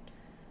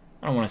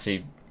 I don't want to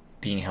say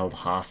being held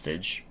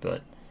hostage,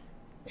 but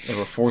there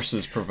were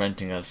forces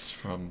preventing us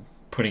from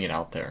putting it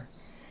out there,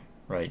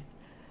 right?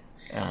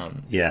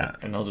 Yeah.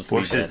 And I'll just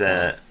Forces leave it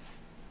at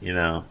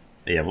that.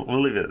 Yeah,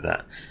 we'll leave it at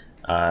that.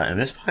 And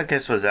this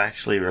podcast was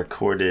actually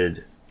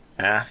recorded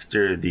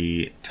after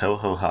the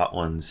Toho Hot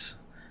Ones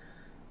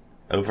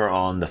over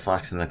on the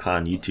Fox and the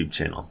Clown YouTube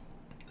channel.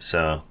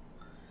 So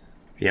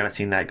if you haven't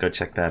seen that, go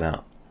check that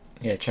out.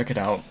 Yeah, check it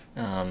out.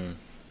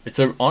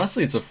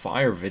 Honestly, it's a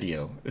fire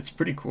video. It's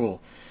pretty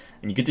cool.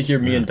 And you get to hear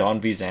me and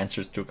Don V's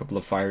answers to a couple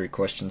of fiery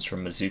questions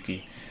from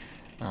Mizuki.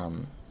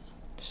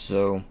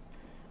 So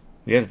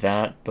we have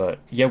that, but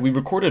yeah, we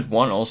recorded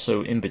one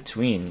also in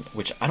between,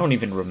 which I don't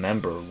even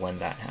remember when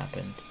that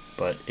happened.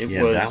 But it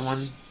was that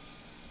one.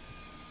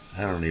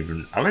 I don't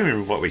even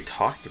remember what we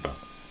talked about.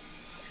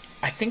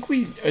 I think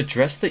we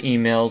addressed the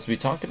emails. We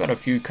talked about a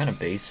few kind of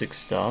basic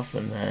stuff,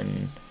 and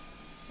then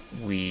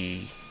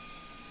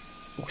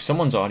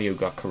someone's audio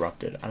got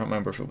corrupted. I don't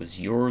remember if it was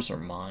yours or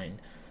mine,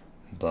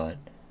 but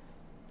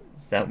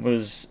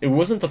it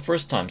wasn't the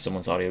first time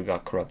someone's audio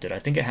got corrupted. I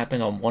think it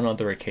happened on one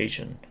other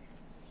occasion.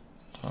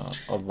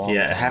 A long time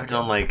it happened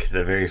ago. on like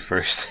the very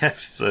first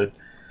episode.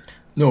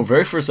 No,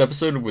 very first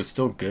episode was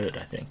still good,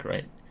 I think,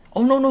 right?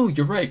 Oh, no,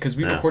 you're right, because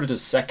we recorded a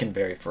second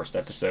very first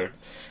episode.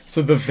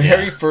 So the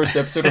very first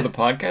episode of the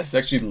podcast is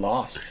actually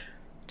lost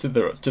to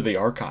the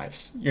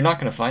archives. You're not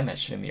going to find that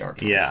shit in the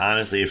archives. Yeah,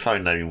 honestly, it's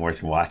probably not even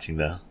worth watching,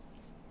 though.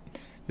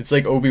 It's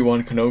like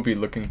Obi-Wan Kenobi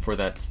looking for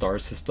that star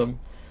system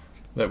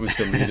that was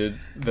deleted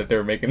that they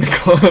were making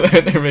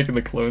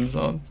the clones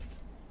on.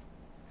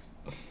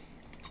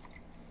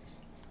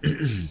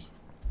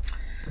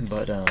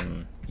 But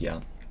yeah,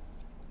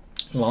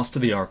 lost to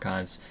the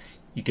archives.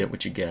 You get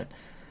what you get.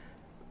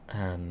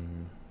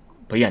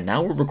 But yeah,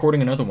 now we're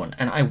recording another one,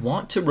 and I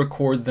want to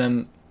record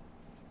them,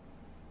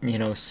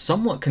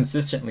 somewhat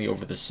consistently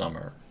over the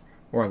summer,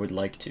 or I would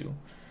like to.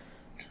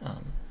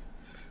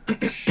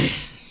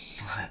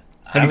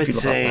 I would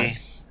say,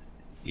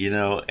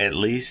 at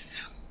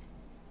least,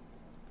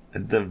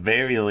 at the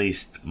very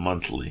least,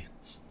 monthly.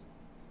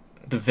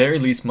 The very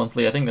least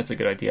monthly, I think that's a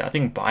good idea. I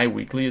think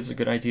bi-weekly is a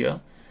good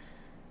idea.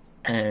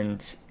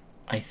 And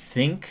I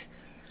think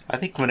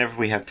whenever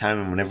we have time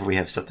and whenever we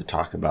have stuff to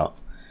talk about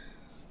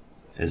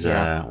is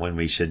when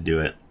we should do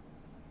it.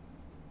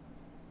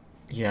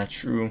 Yeah,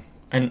 true.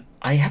 And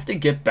I have to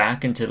get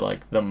back into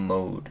like the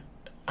mode.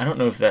 I don't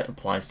know if that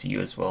applies to you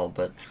as well,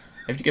 but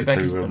I have to get back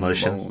into the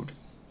mode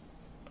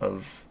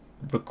of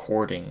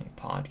recording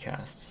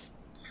podcasts,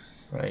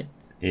 right?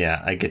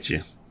 Yeah, I get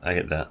you. I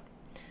get that.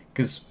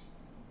 Because,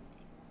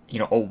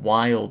 a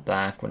while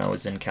back when I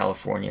was in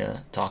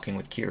California talking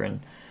with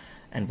Kieran,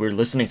 and we were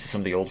listening to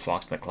some of the old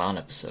Fox and the Clown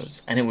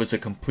episodes, and it was a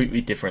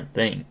completely different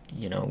thing.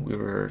 We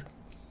were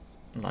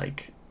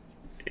like,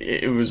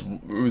 it was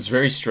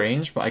very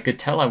strange, but I could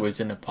tell I was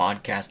in a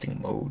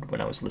podcasting mode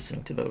when I was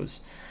listening to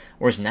those.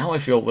 Whereas now I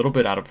feel a little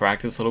bit out of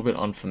practice, a little bit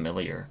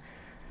unfamiliar.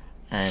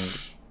 And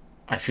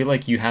I feel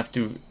like you have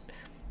to,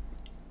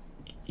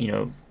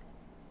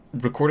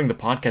 recording the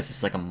podcast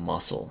is like a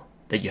muscle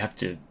that you have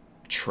to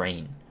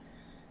train,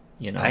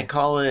 I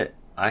call it,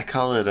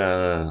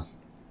 or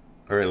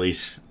at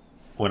least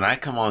when I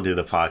come on to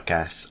the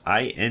podcast,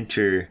 I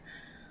enter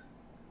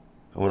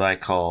what I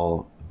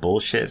call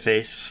bullshit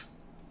face.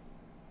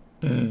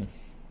 And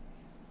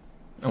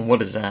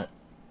what is that?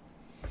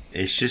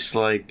 It's just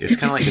like, it's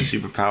kind of like a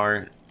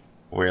superpower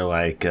where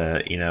like,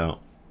 as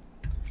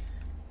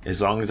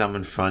long as I'm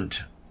in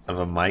front of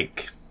a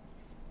mic,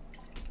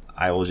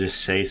 I will just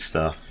say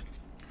stuff.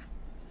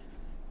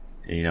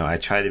 And, I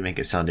try to make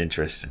it sound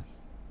interesting,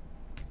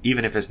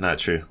 even if it's not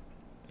true.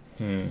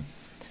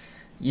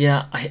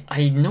 Yeah,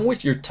 I know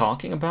what you're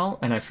talking about,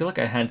 and I feel like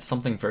I had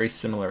something very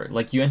similar.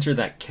 Like, you enter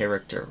that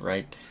character,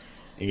 right?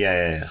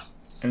 Yeah.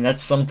 And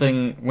that's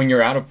something, when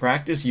you're out of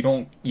practice, you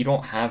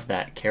don't have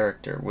that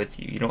character with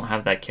you. You don't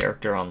have that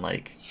character on,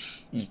 like,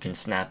 you can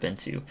snap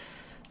into.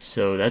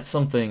 So that's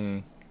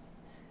something,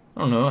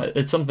 I don't know,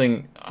 it's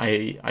something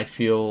I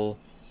feel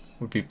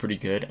would be pretty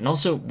good. And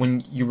also,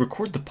 when you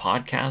record the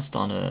podcast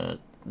on a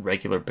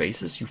regular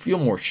basis, you feel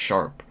more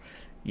sharp,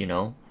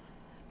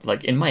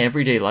 Like, in my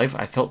everyday life,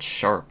 I felt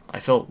sharp. I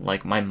felt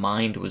like my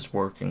mind was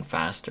working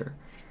faster,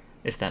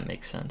 if that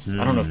makes sense.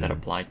 I don't know if that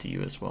applied to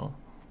you as well.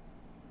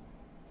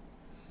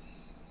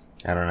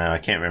 I don't know. I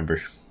can't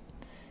remember.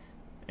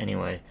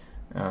 Anyway,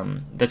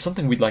 that's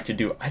something we'd like to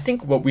do. I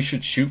think what we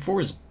should shoot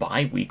for is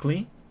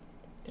bi-weekly,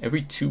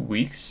 every 2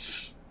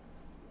 weeks.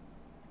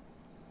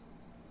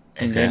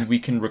 And then we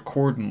can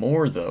record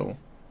more, though,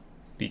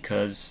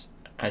 because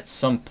at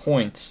some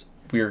point,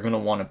 we are going to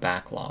want a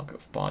backlog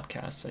of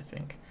podcasts, I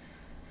think.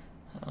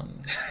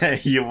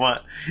 You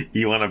want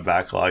a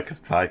backlog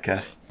of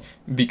podcasts?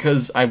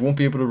 Because I won't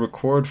be able to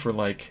record for,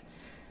 like,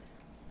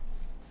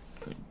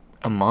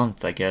 a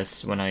month, I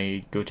guess, when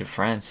I go to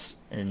France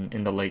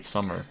in the late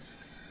summer.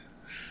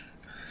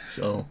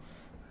 So,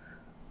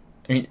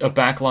 I mean, a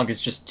backlog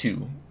is just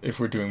 2 if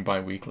we're doing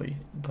bi-weekly,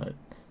 but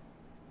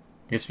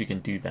I guess we can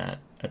do that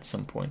at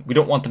some point. We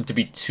don't want them to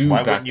be too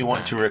back-to-back. Why wouldn't you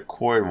want to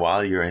record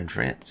while you're in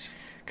France?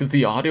 Because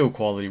the audio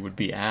quality would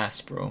be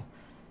ass, bro.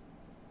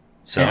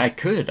 So And I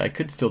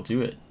could still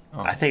do it.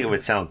 I think it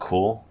would sound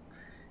cool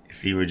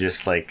if you were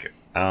just like,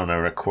 I don't know,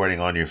 recording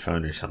on your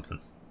phone or something.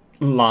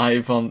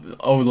 Live on.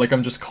 Oh, like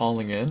I'm just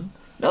calling in.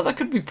 No, that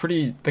could be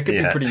pretty. That could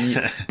be Yeah. pretty neat.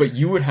 But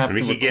you would have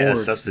We to could get a record.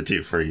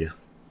 substitute for you.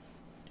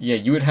 Yeah,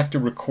 you would have to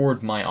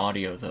record my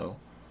audio though.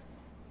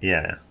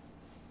 Yeah.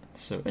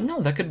 So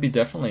no, that could be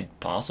definitely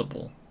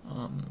possible.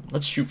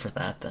 Let's shoot for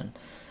that then.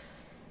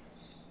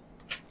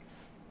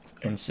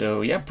 And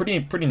so yeah,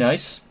 pretty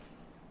nice.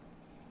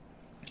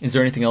 Is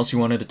there anything else you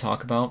wanted to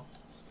talk about?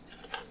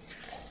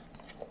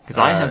 Because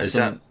I have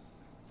some.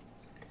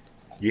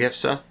 You have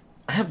stuff?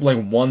 I have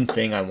like one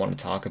thing I want to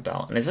talk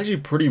about, and it's actually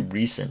pretty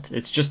recent.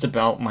 It's just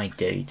about my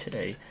day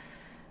today,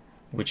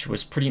 which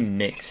was pretty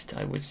mixed,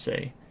 I would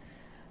say.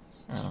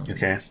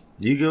 Okay.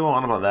 You go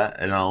on about that,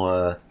 and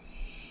I'll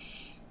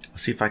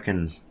see if I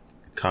can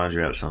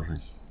conjure up something.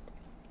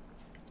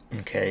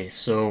 Okay,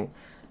 so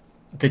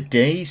the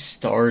day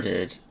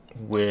started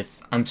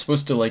with I'm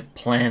supposed to like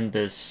plan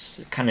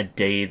this kind of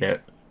day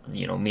that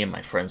me and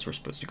my friends were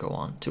supposed to go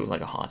on to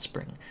like a hot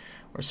spring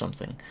or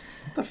something.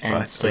 What the fuck?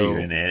 And so Are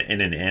you in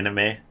an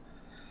anime?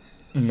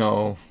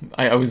 no,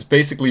 I was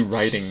basically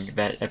writing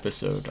that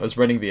episode. I was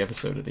writing the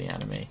episode of the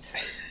anime,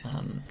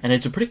 and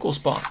it's a pretty cool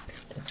spot.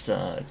 It's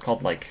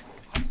called like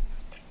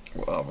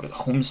what is it,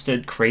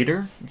 Homestead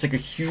Crater. It's like a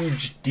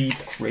huge deep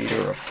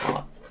crater of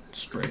hot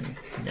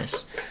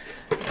springness,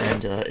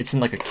 and it's in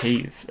like a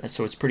cave,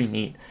 so it's pretty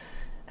neat.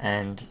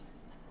 And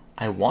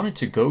I wanted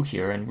to go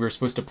here, and we were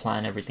supposed to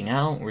plan everything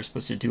out. We were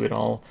supposed to do it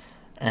all.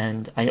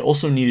 And I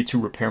also needed to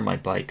repair my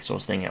bike. So I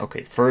was thinking,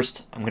 okay,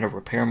 first I'm going to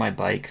repair my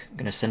bike. I'm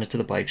going to send it to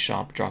the bike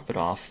shop, drop it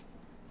off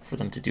for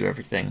them to do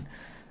everything.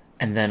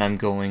 And then I'm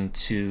going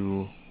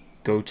to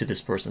go to this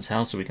person's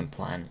house so we can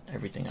plan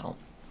everything out.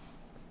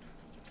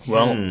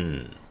 Well,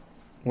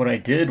 what I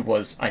did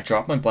was I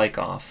dropped my bike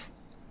off.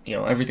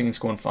 Everything's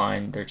going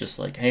fine. They're just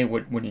like, hey,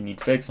 what do you need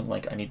fixed? I'm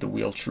like, I need the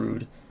wheel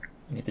trued.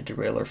 I need the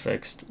derailleur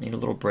fixed. I need a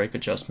little brake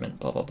adjustment,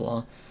 blah, blah,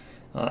 blah.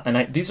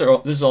 And this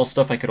is all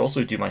stuff I could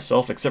also do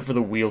myself, except for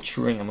the wheel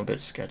truing I'm a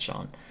bit sketch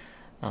on.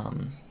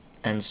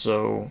 And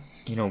so,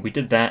 we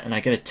did that, and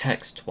I get a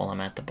text while I'm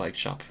at the bike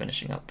shop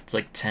finishing up. It's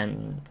like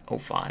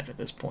 10:05 at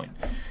this point.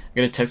 I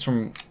get a text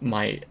from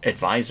my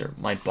advisor,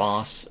 my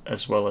boss,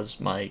 as well as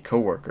my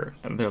coworker.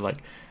 And they're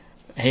like,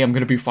 hey, I'm going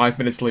to be 5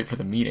 minutes late for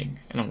the meeting.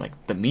 And I'm like,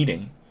 the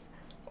meeting?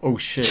 Oh,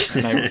 shit.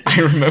 And I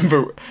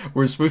remember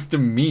we're supposed to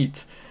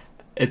meet.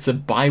 It's a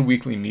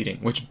bi-weekly meeting,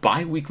 which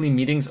bi-weekly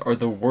meetings are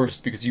the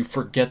worst because you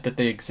forget that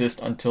they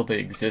exist until they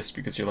exist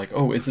because you're like,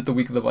 oh, is it the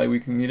week of the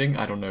bi-weekly meeting?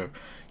 I don't know,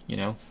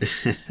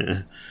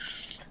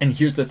 And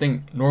here's the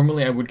thing.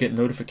 Normally I would get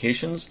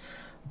notifications,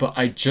 but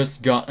I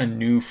just got a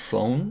new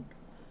phone.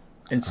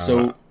 And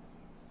so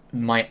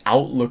my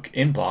Outlook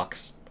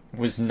inbox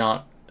was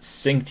not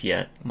synced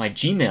yet. My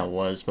Gmail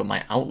was, but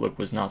my Outlook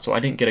was not. So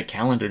I didn't get a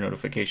calendar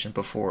notification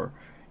before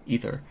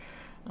either.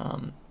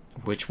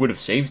 Which would have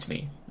saved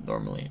me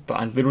normally. But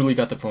I literally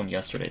got the phone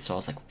yesterday, so I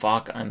was like,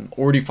 fuck, I'm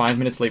already 5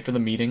 minutes late for the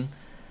meeting.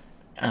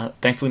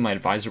 Thankfully, my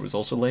advisor was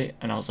also late,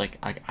 and I was like,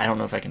 I don't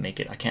know if I can make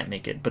it. I can't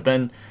make it. But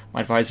then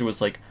my advisor was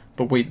like,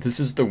 but wait,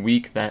 this is the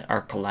week that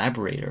our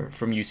collaborator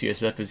from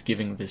UCSF is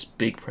giving this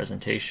big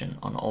presentation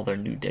on all their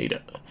new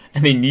data.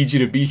 And they need you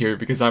to be here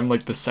because I'm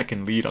like the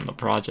second lead on the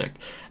project.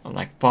 I'm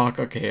like, fuck,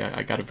 okay,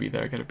 I gotta be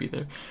there.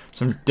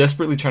 So I'm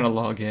desperately trying to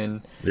log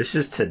in. This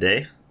is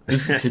today?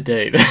 This is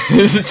today.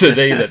 This is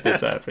today that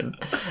this happened.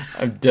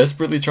 I'm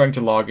desperately trying to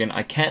log in.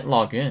 I can't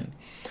log in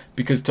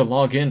because to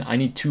log in, I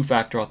need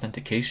two-factor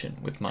authentication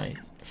with my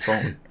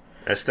phone.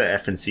 That's the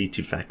FnC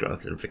two-factor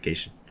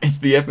authentication. It's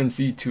the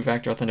FnC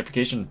two-factor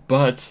authentication,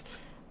 but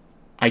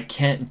I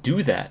can't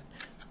do that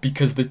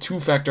because the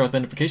two-factor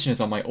authentication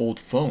is on my old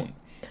phone.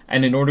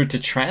 And in order to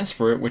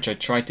transfer it, which I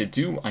tried to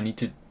do, I need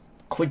to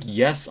click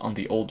yes on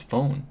the old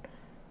phone.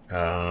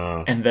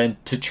 And then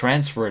to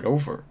transfer it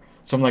over.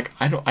 So I'm like,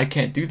 I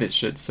can't do this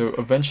shit. So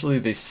eventually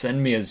they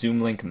send me a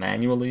Zoom link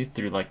manually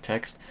through like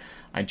text.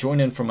 I join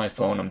in from my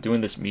phone. I'm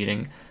doing this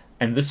meeting.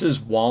 And this is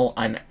while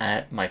I'm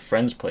at my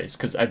friend's place.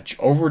 Because I've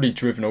already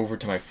driven over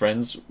to my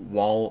friend's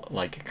while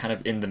like kind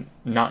of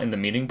not in the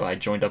meeting, but I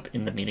joined up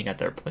in the meeting at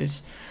their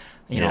place.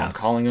 I'm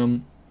calling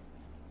them.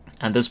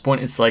 At this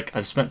point, it's like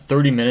I've spent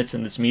 30 minutes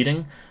in this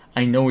meeting.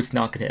 I know it's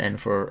not going to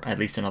end for at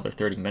least another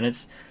 30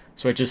 minutes.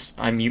 So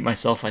I mute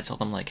myself. I tell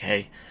them like,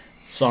 hey,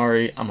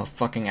 sorry, I'm a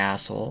fucking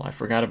asshole. I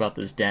forgot about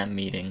this damn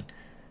meeting.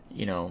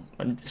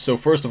 So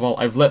first of all,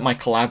 I've let my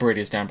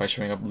collaborators down by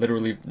showing up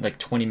literally like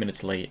 20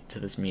 minutes late to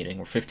this meeting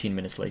or 15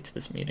 minutes late to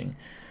this meeting.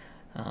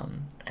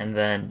 And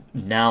then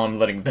now I'm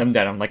letting them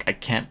down. I'm like, I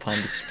can't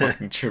plan this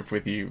fucking trip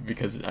with you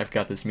because I've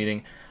got this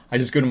meeting. I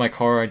just go to my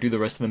car. I do the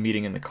rest of the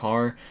meeting in the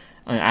car.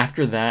 And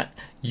after that,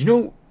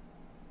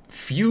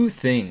 few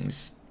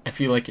things, I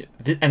feel like,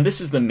 and this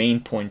is the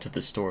main point of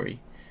the story,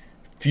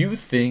 few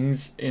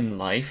things in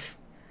life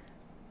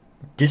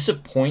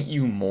disappoint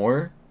you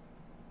more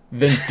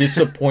than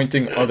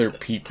disappointing other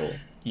people,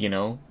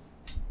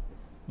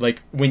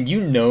 Like, when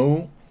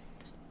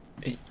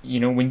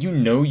when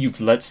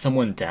you've let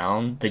someone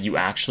down that you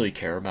actually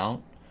care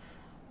about,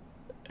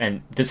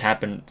 and this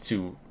happened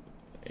to,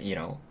 you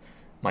know,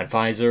 my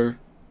advisor,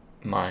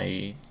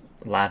 my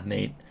lab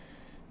mate,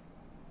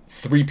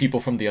 3 people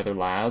from the other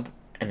lab,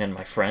 and then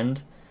my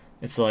friend.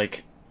 It's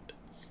like,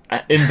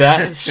 in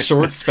that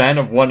short span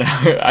of 1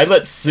 hour, I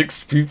let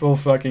 6 people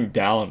fucking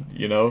down,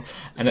 you know?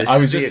 And This I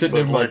was is just the sitting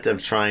there like,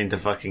 equivalent of trying to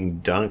fucking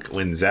dunk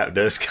when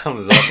Zapdos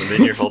comes up and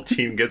then your whole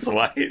team gets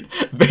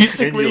wiped.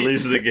 basically, And you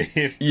lose the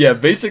game. yeah,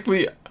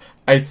 basically,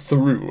 I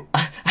threw.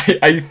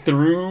 I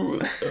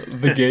threw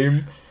the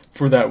game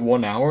for that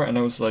 1 hour, and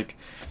I was like,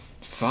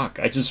 fuck,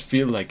 I just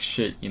feel like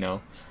shit, you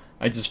know?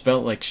 I just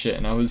felt like shit,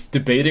 and I was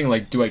debating,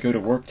 like, do I go to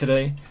work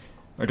today?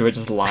 Or do I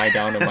just lie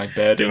down in my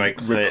bed Do I and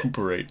quit?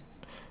 recuperate?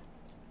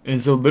 And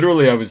so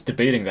literally I was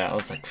debating that. I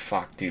was like,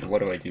 fuck, dude, what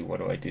do I do? What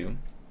do I do?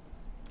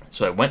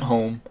 So I went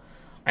home,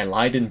 I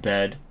lied in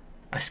bed,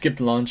 I skipped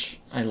lunch,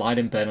 I lied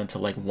in bed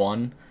until like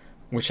 1,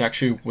 which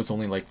actually was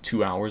only like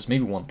 2 hours,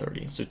 maybe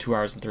 1:30, so 2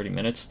 hours and 30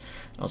 minutes.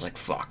 I was like,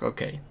 fuck,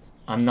 okay,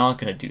 I'm not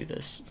gonna do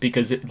this.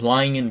 Because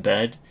lying in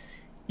bed,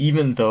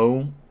 even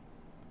though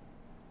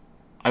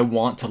I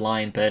want to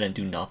lie in bed and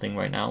do nothing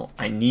right now,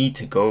 I need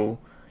to go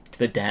to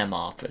the damn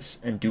office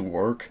and do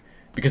work,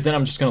 because then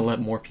I'm just going to let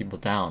more people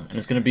down, and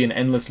it's going to be an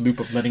endless loop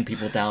of letting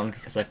people down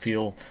because I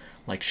feel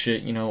like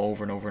shit, you know,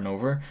 over and over and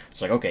over.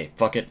 It's like, okay,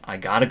 fuck it, I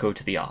gotta go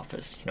to the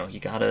office, you know, you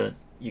gotta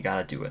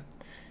do it.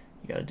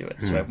 You gotta do it.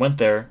 So I went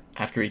there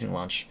after eating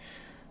lunch.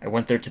 I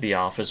went there to the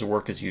office,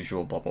 work as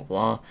usual, blah blah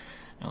blah.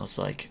 And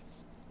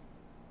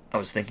I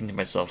was thinking to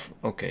myself,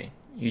 okay,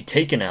 you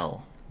take an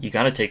L. You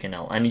gotta take an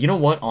L. And you know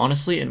what?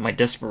 Honestly, in my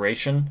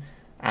desperation,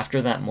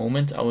 after that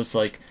moment, I was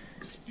like,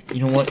 you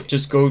know what?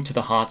 Just go to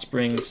the hot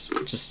springs.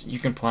 You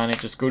can plan it.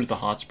 Just go to the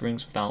hot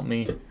springs without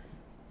me.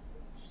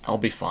 I'll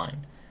be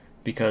fine.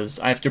 Because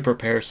I have to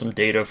prepare some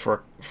data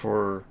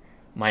for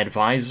my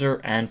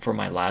advisor and for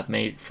my lab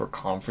mate for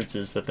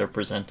conferences that they're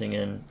presenting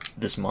in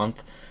this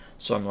month.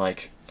 So I'm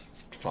like,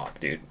 fuck,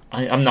 dude.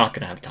 I'm not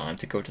going to have time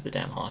to go to the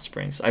damn hot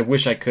springs. I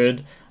wish I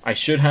could. I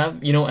should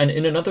have, you know, and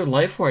in another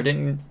life where I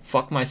didn't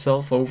fuck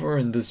myself over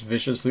in this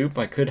vicious loop,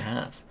 I could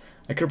have.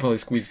 I could have probably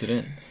squeezed it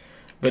in.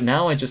 But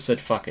now I just said,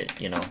 fuck it,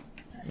 you know.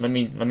 Let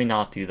me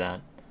not do that.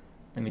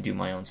 Let me do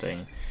my own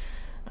thing.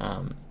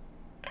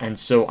 And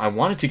so I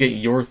wanted to get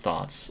your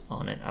thoughts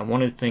on it. I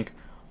wanted to think,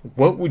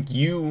 what would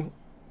you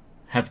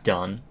have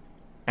done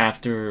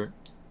after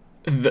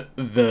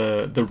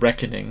the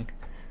reckoning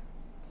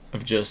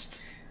of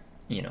just,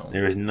 you know...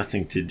 There was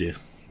nothing to do.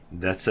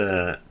 That's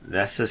a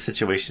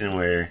situation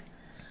where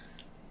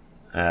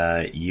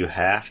you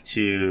have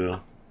to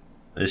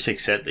just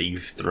accept that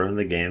you've thrown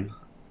the game,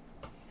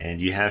 and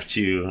you have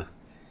to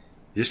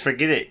just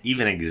forget it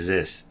even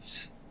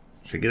exists.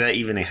 Forget that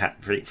even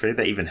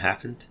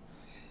happened.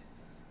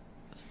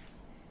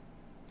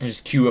 And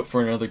just queue up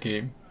for another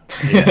game.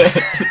 Yeah.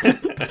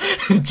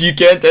 You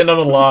can't end on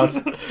a loss.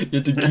 You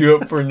have to queue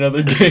up for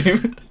another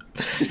game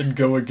and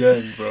go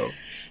again, bro.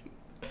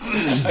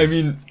 I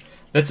mean,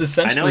 that's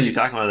essentially... I know what you're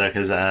talking about, though,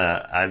 because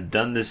I've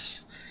done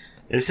this.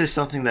 This is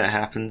something that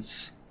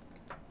happens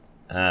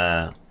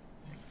to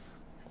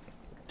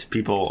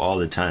people all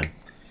the time.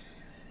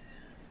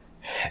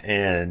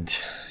 And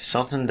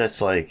something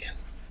that's like...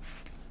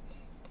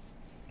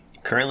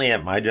 Currently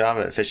at my job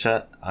at Fish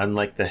Hut, I'm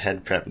like the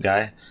head prep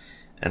guy.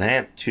 And I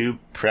have 2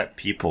 prep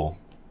people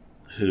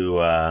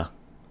who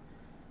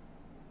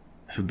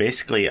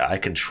basically I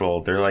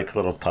control. They're like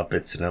little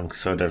puppets, and I'm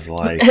sort of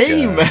like...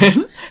 Hey,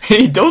 man!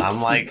 Hey, don't...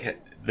 I'm like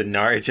the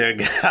Naruto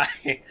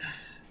guy.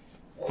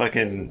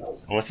 Fucking...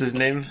 What's his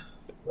name?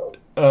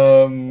 I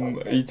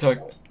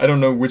don't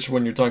know which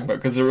one you're talking about,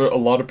 because there are a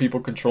lot of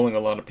people controlling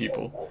a lot of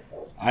people.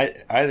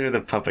 Either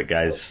the puppet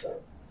guys.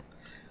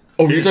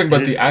 Oh, you're talking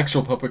about the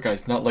actual puppet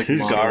guys, not like...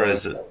 Who's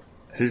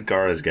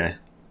Gaara's guy?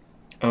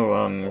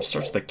 Oh,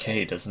 starts with a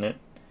K, doesn't it?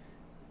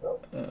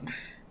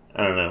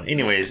 I don't know.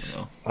 Anyways, I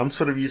don't know. I'm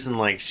sort of using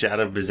like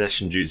shadow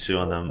possession jutsu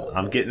on them.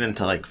 I'm getting them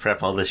to like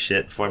prep all this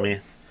shit for me.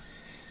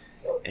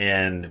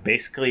 And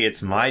basically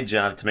it's my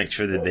job to make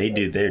sure that they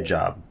do their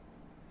job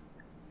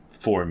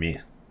for me.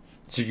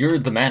 So you're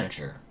the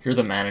manager. You're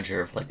the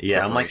manager of like...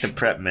 Yeah, I'm like the preparation.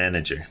 prep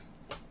manager.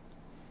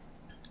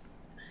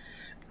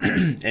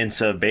 And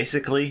so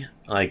basically,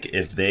 like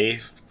if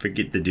they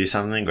forget to do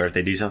something, or if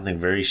they do something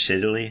very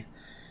shittily,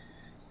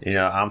 you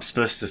know, I'm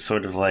supposed to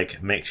sort of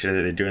like make sure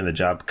that they're doing the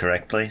job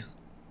correctly.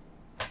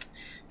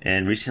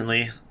 And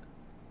recently,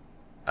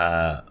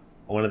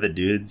 one of the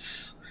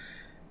dudes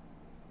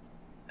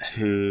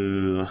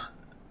who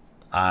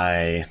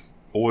I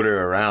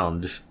order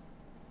around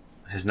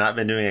has not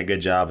been doing a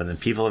good job, and then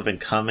people have been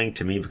coming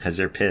to me because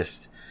they're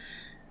pissed.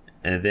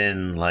 And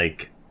then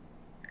like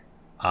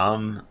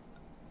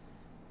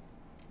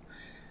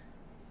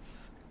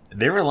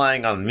they're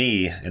relying on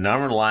me, and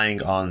I'm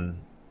relying on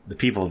the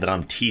people that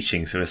I'm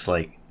teaching, so it's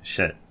like,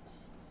 shit.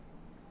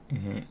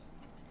 Mm-hmm.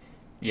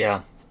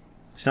 Yeah.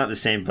 It's not the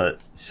same,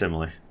 but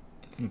similar.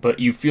 But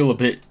you feel a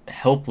bit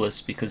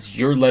helpless because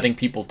you're letting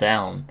people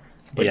down,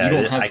 but yeah, you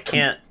don't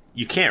have...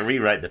 you can't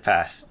rewrite the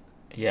past.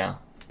 Yeah.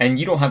 And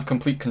you don't have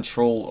complete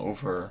control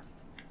over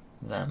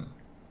them.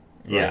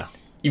 Right? Yeah.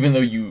 even though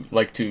you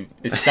like to,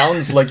 it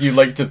sounds like you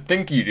like to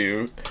think you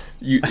do,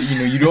 you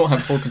know, you don't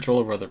have full control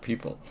over other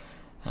people.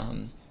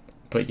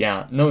 But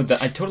yeah, no,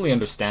 I totally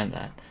understand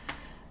that.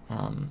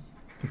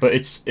 But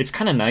it's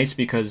kind of nice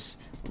because,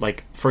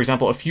 like, for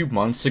example, a few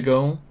months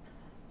ago,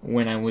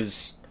 when I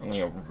was, you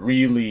know,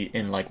 really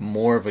in like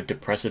more of a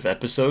depressive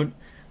episode,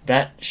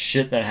 that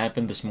shit that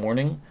happened this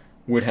morning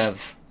would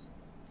have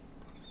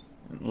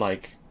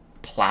like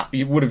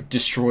it would have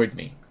destroyed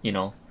me, you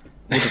know.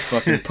 Would have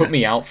fucking put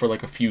me out for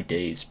like a few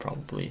days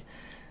probably.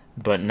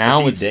 But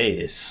now it's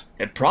days.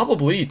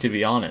 Probably, to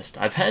be honest.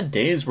 I've had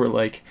days where,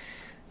 like,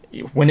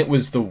 when it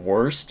was the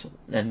worst,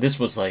 and this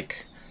was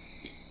like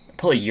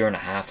probably a year and a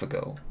half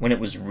ago, when it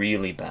was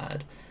really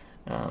bad,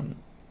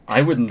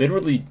 I would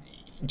literally,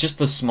 just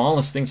the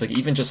smallest things, like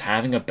even just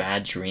having a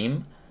bad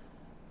dream,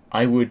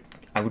 I would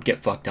get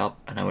fucked up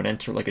and I would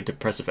enter like a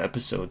depressive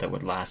episode that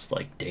would last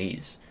like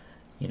days,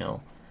 you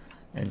know.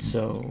 And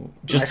so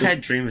I've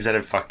had dreams that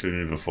have fucked with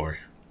me before.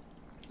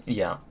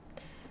 Yeah.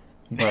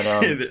 But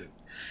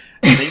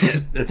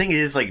the thing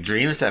is, like,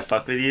 dreams that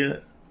fuck with you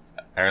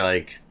are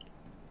like,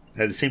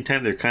 at the same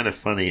time, they're kind of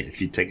funny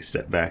if you take a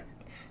step back.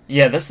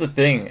 Yeah, that's the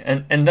thing.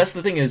 And that's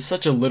the thing, is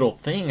such a little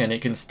thing and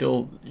it can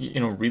still,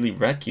 you know, really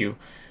wreck you.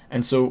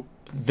 And so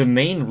the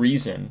main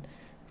reason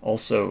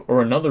also,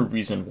 or another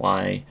reason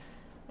why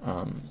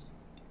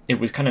it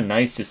was kind of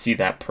nice to see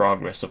that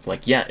progress of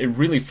like, yeah, it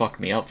really fucked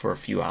me up for a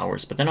few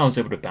hours, but then I was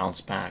able to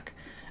bounce back.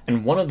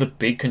 And one of the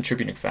big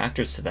contributing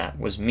factors to that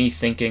was me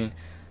thinking,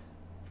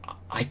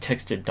 I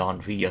texted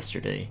Don V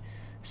yesterday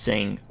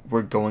saying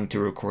we're going to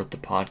record the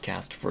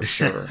podcast for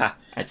sure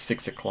at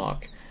 6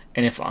 o'clock.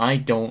 And if I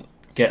don't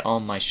get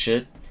on my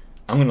shit,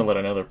 I'm going to let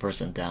another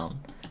person down,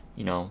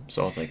 you know?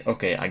 So I was like,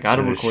 okay, I got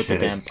to record the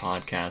damn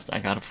podcast. I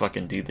got to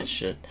fucking do this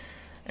shit.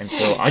 And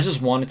so I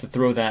just wanted to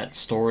throw that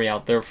story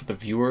out there for the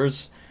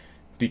viewers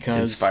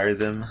because... inspire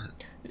them?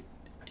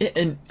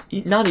 And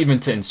not even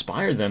to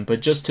inspire them,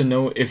 but just to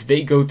know if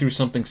they go through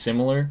something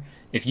similar,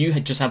 if you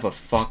just have a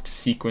fucked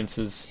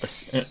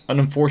sequences, an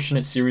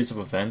unfortunate series of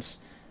events,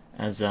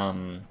 as,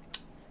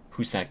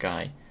 who's that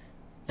guy?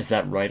 As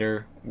that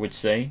writer would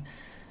say,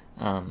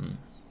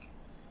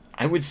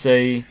 I would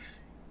say,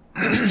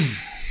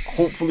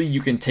 hopefully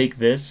you can take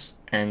this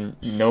and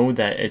know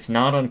that it's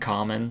not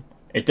uncommon.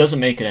 It doesn't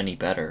make it any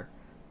better,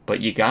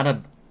 but you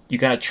gotta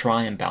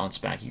try and bounce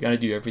back. You gotta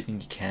do everything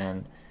you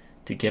can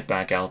to get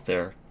back out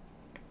there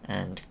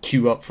and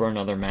queue up for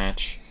another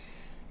match.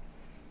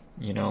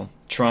 You know,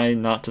 try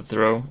not to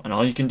throw, and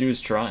all you can do is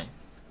try.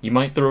 You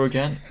might throw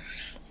again.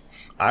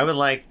 I would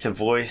like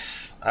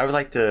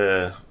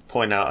to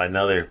point out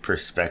another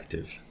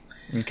perspective.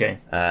 Okay.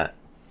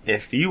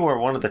 If you are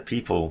one of the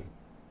people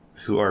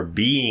who are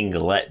being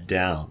let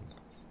down,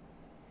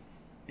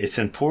 it's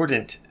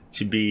important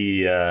to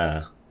be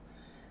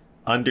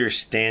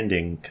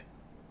understanding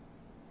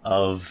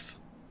of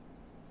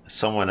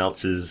someone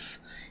else's,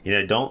 you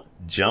know, don't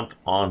jump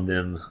on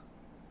them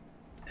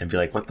and be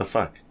like, what the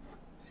fuck?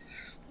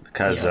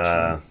 Because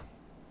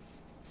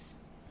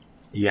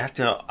you have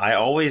to, I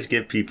always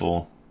give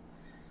people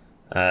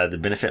the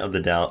benefit of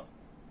the doubt.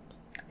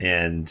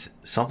 And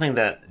something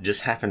that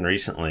just happened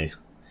recently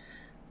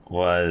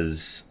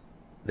was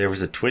there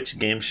was a Twitch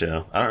game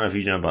show. I don't know if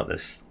you know about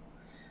this.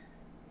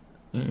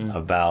 Mm-mm.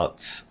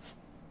 About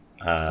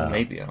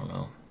maybe, I don't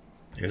know.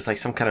 It was like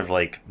some kind of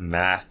like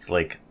math,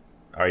 like,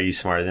 are you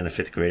smarter than a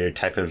fifth grader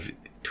type of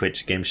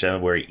Twitch game show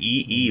where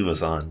EE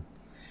was on.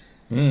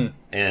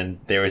 And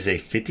there was a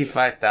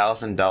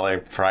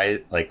 $55,000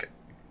 prize, like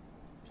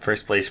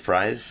first place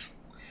prize.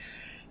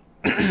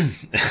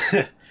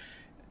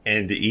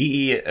 And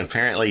EE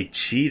apparently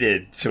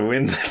cheated to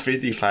win the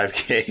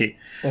 55K.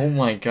 Oh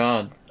my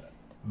god.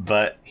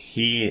 But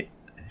he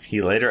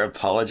later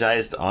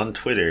apologized on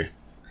Twitter,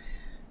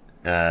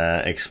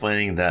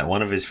 explaining that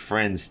one of his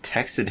friends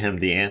texted him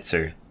the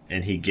answer,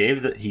 and he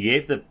gave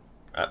the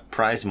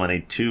prize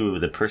money to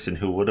the person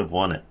who would have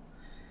won it.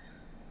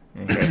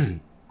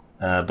 Okay.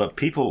 But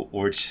people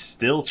were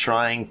still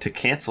trying to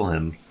cancel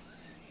him,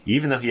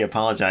 even though he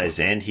apologized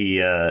and he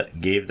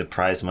gave the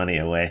prize money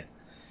away.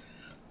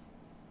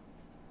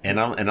 And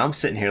I'm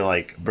sitting here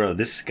like, bro,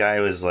 this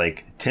guy was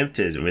like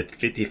tempted with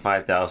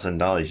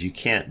 $55,000. You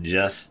can't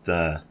just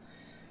like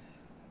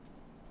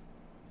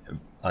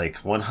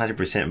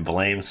 100%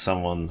 blame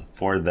someone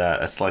for that.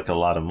 That's like a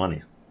lot of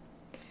money.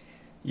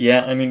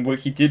 Yeah, I mean, what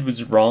he did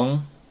was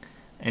wrong,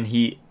 and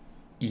he,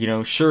 you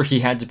know, sure,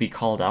 he had to be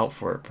called out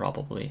for it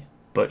probably,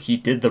 but he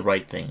did the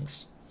right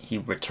things. He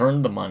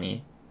returned the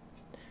money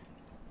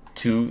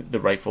to the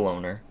rightful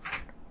owner,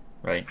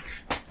 right?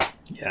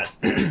 Yeah.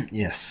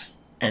 Yes.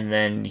 And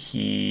then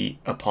he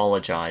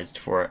apologized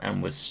for it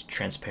and was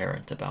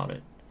transparent about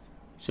it.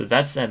 So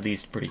that's at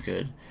least pretty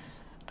good.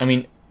 I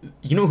mean,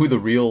 you know who the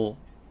real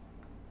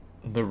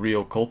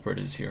culprit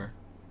is here?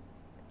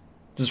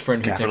 This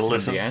friend who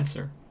texted him the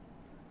answer.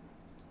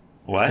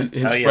 What?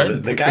 His yeah,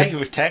 friend, the guy who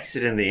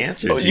texted in the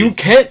answer. Oh, you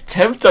can't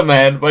tempt a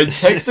man by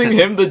texting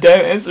him the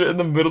damn answer in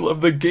the middle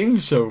of the game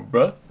show,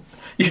 bruh.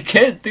 You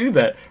can't do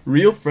that.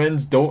 Real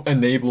friends don't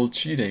enable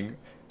cheating.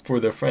 for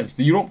their friends.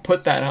 You don't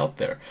put that out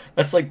there.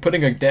 That's like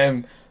putting a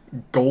damn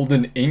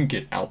golden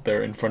ingot out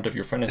there in front of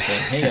your friend and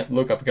saying, hey,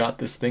 look, I've got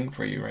this thing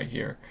for you right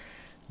here.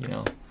 You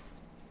know?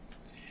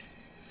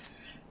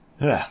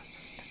 Yeah.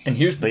 And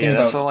here's the thing thing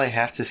that's all I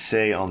have to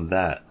say on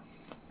that.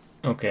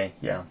 Okay,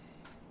 yeah.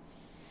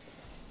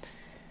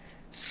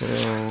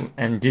 So,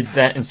 and did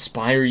that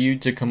inspire you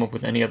to come up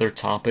with any other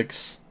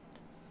topics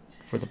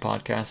for the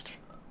podcast?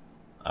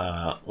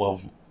 Well,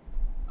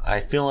 I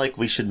feel like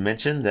we should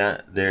mention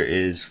that there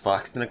is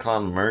Fox and the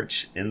Clown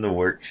merch in the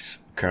works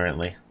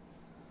currently.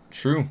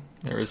 True.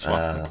 There is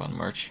Fox and the Clown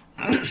merch.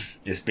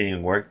 It's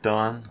being worked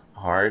on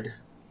hard.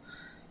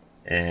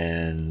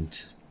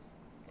 And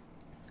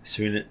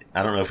soon,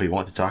 I don't know if we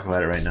want to talk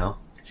about it right now.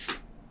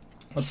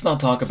 Let's not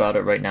talk about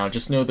it right now.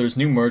 Just know there's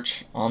new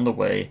merch on the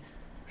way.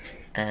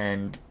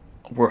 And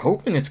we're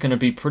hoping it's going to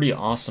be pretty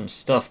awesome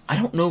stuff. I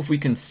don't know if we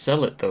can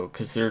sell it, though,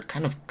 because they're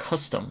kind of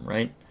custom,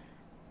 right?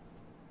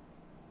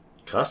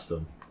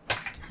 Custom?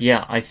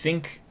 Yeah, I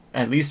think,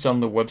 at least on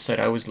the website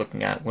I was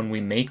looking at, when we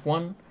make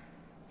one,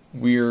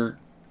 I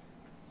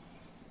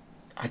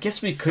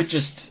guess we could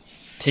just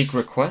take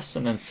requests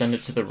and then send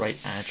it to the right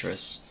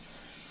address.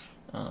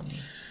 But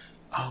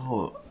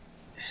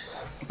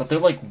they're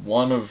like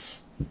one-off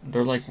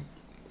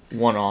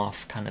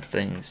kind of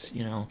things,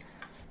 you know?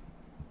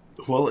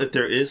 Well, if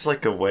there is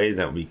like a way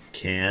that we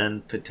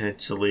can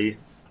potentially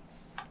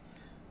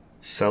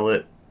sell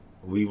it,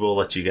 we will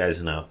let you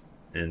guys know.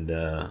 And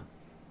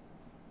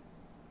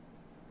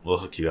we'll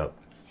hook you up.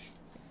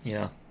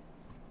 Yeah.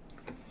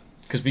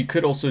 Because we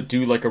could also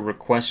do like a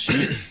request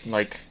sheet,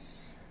 like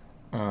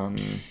kind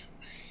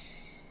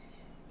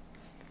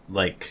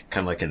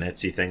of like an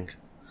Etsy thing.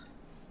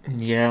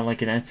 Yeah,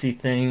 like an Etsy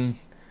thing.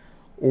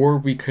 Or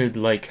we could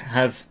like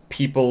have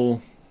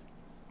people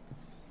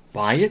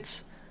buy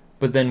it,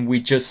 but then we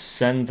just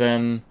send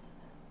them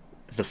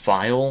the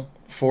file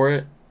for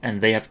it and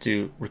they have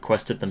to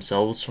request it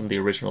themselves from the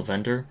original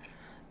vendor.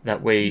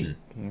 That way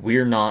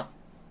we're not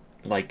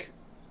like,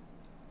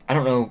 I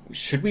don't know,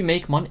 should we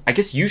make money? I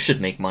guess you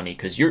should make money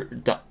because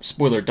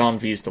spoiler, Don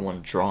V is the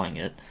one drawing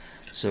it.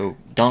 So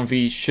Don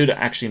V should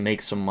actually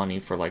make some money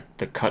for like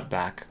the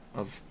cutback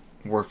of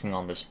working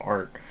on this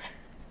art.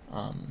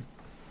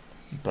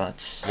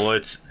 But well,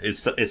 it's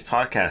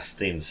podcast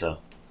themed, so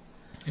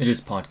it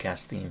is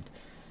podcast themed,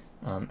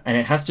 and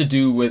it has to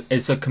do with,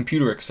 it's a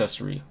computer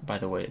accessory, by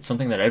the way. It's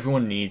something that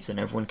everyone needs and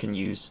everyone can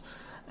use.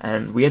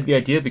 And we had the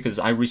idea because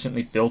I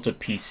recently built a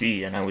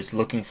PC and I was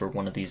looking for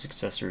one of these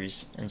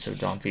accessories. And so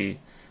Don V,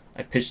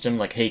 I pitched him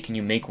like, hey, can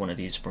you make one of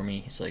these for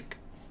me? He's like,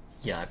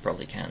 yeah, I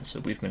probably can. So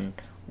we've been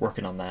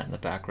working on that in the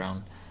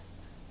background.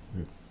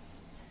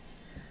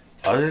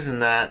 Other than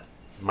that,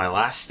 my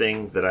last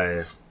thing that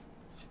I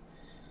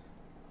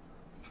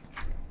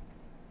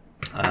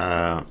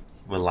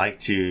would like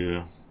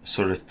to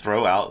sort of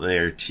throw out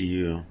there to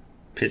you,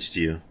 pitch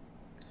to you.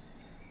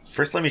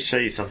 First, let me show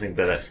you something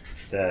that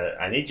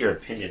I need your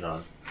opinion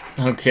on.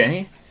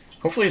 Okay.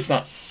 Hopefully it's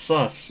not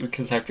sus,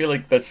 because I feel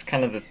like that's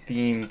kind of the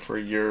theme for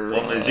your...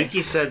 Well,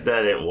 Mizuki said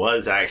that it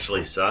was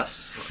actually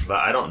sus, but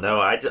I don't know.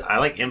 I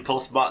like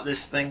impulse bought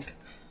this thing.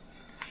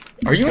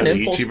 Are you an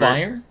impulse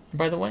buyer,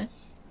 by the way?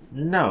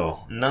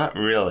 No, not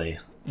really.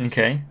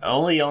 Okay.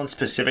 Only on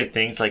specific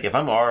things. Like, if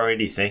I'm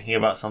already thinking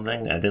about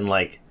something, and then,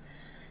 like,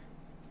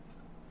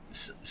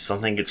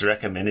 something gets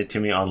recommended to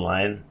me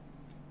online,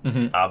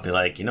 I'll be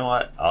like, you know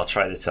what? I'll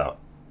try this out.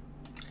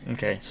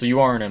 Okay, so you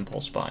are an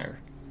impulse buyer.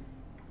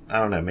 I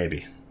don't know,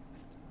 maybe.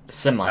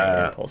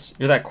 Semi-impulse.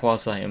 You're that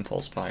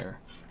quasi-impulse buyer.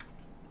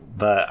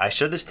 But I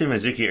showed this to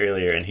Mizuki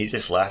earlier, and he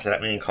just laughed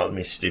at me and called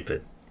me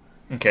stupid.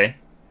 Okay.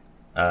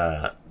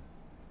 But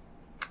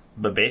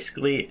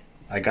basically,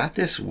 I got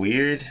this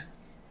weird,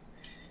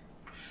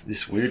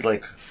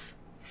 like,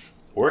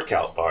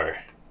 workout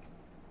bar.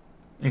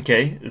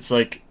 Okay, it's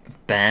like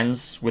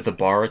bands with a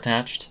bar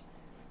attached.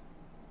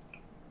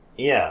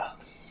 Yeah.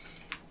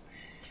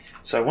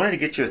 So I wanted to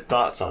get your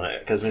thoughts on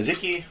it, because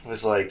Mizuki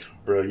was like,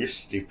 bro, you're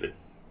stupid.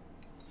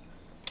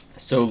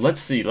 So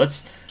let's see.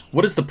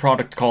 What is the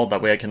product called?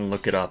 That way I can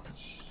look it up.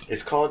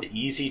 It's called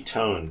Easy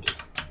Toned.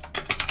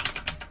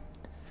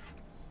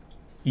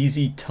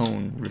 Easy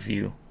Tone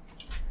Review.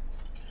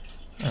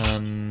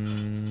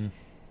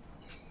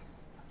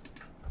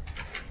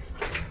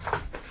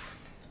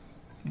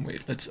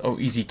 Wait,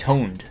 Easy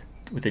Toned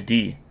with a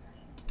D.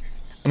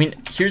 I mean,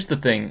 here's the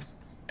thing.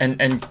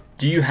 And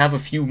do you have a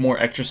few more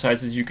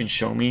exercises you can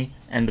show me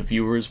and the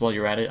viewers while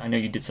you're at it? I know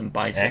you did some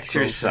biceps.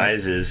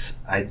 Exercises.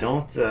 I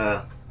don't...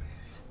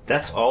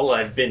 that's all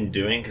I've been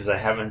doing because I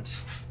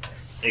haven't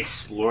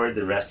explored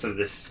the rest of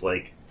this,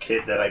 like,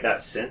 kit that I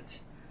got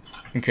sent.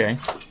 Okay.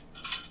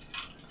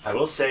 I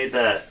will say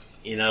that,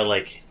 you know,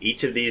 like,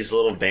 each of these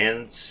little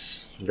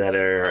bands that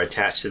are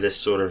attached to this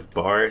sort of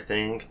bar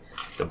thing,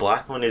 the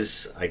black one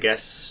is, I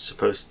guess,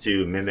 supposed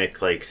to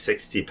mimic, like,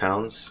 60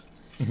 pounds.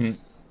 Mm-hmm.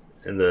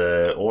 And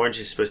the orange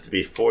is supposed to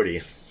be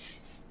 40.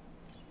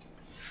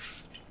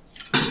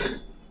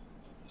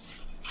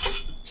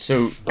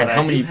 So, but and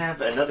how I many... do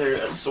have another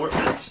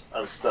assortment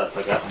of stuff.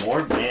 I got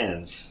more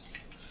bands.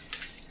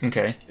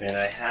 Okay. And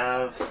I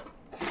have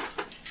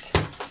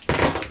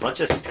a bunch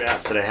of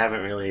straps that I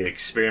haven't really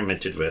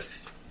experimented with.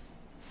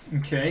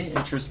 Okay,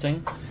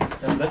 interesting.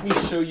 Now let me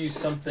show you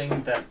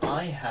something that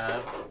I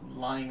have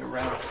lying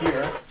around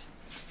here.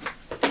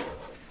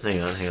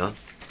 Hang on.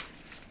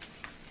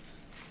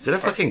 Is that a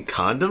fucking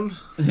condom?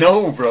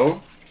 No,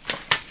 bro.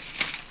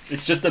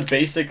 It's just a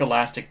basic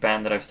elastic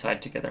band that I've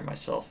tied together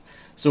myself.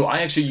 So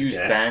I actually use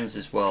bands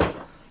as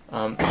well.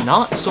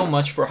 Not so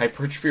much for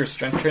hypertrophy or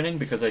strength training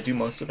because I do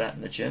most of that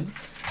in the gym.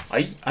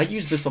 I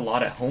use this a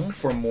lot at home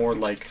for more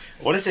like...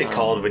 What is it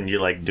called when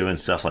you're like doing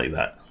stuff like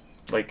that?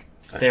 Like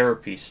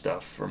therapy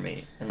stuff for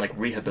me and like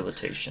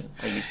rehabilitation.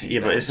 I use these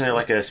but isn't there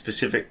like a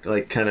specific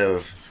like kind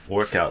of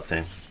workout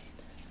thing?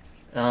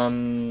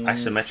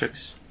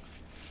 Isometrics?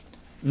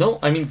 No,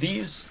 I mean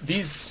these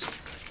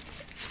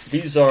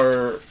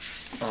are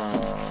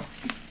I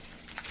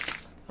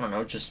don't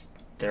know, just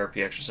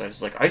therapy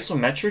exercises. Like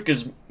isometric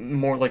is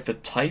more like the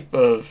type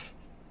of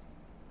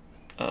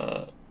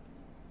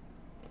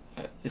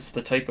it's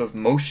the type of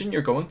motion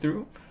you're going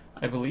through,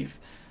 I believe.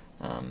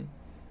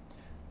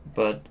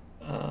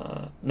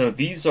 No,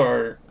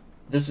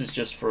 this is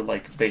just for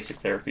like basic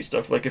therapy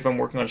stuff. Like if I'm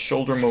working on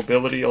shoulder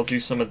mobility, I'll do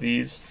some of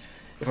these.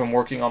 If I'm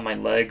working on my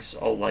legs,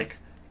 I'll like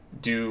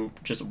do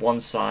just one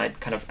side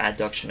kind of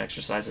adduction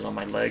exercises on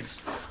my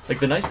legs. Like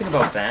the nice thing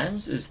about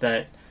bands is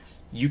that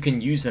you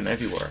can use them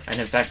everywhere. And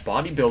in fact,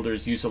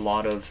 bodybuilders use a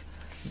lot of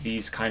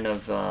these kind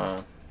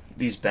of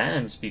these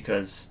bands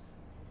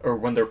or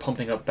when they're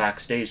pumping up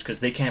backstage because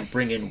they can't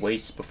bring in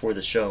weights before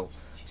the show.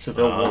 So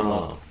they'll warm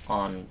up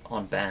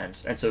on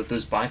bands. And so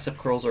those bicep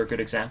curls are a good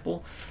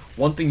example.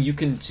 One thing you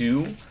can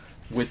do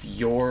with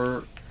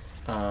your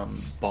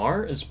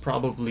bar is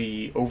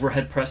probably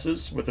overhead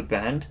presses with a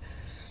band.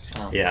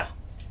 I've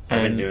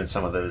been doing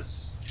some of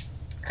those.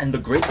 And the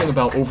great thing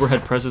about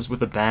overhead presses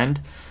with a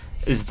band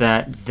is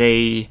that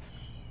they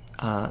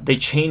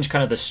change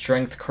kind of the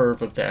strength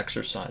curve of the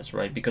exercise,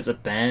 right? Because a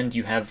band,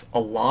 you have a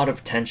lot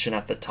of tension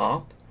at the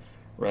top,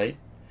 right?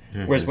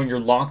 Mm-hmm. Whereas when you're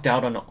locked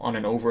out on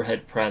an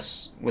overhead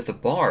press with a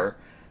bar,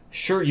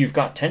 sure, you've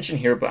got tension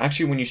here, but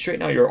actually when you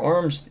straighten out your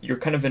arms, you're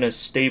kind of in a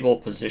stable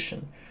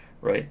position,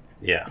 right?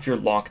 Yeah. If you're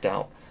locked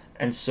out.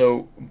 And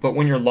so, but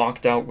when you're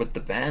locked out with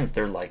the bands,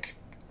 they're like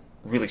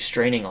really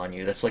straining on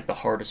you. That's like the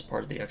hardest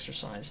part of the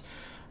exercise.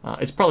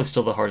 It's probably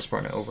still the hardest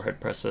part in an overhead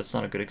press, so it's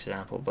not a good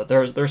example, but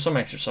there are some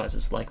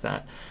exercises like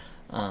that.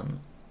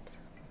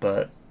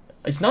 But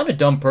it's not a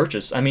dumb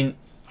purchase. I mean,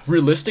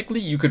 realistically,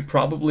 you could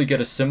probably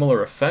get a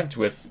similar effect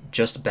with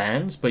just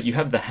bands, but you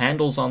have the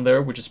handles on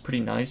there, which is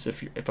pretty nice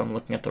if I'm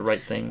looking at the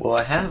right thing. Well,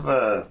 I have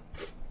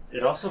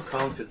it also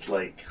comes with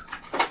like,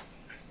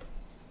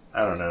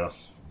 I don't know,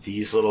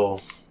 these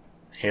little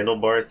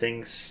handlebar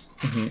things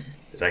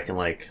that I can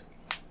like,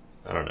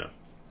 I don't know.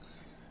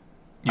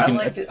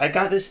 I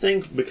got this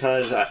thing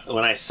because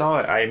when I saw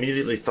it, I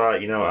immediately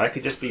thought, I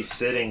could just be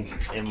sitting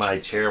in my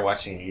chair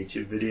watching a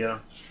YouTube video,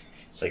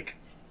 like,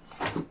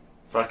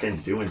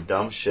 fucking doing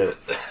dumb shit.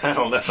 I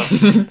don't know.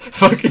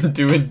 Fucking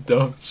doing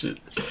dumb shit.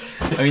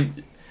 I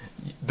mean,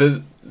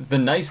 the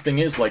nice thing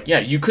is, like, yeah,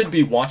 you could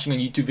be watching a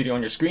YouTube video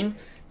on your screen,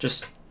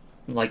 just,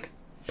 like,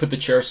 put the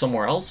chair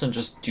somewhere else and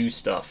just do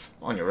stuff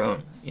on your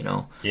own,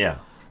 Yeah.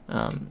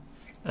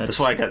 That's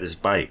why I got this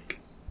bike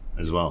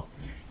as well.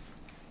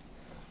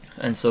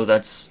 And so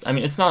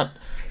it's not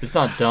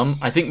dumb.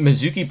 I think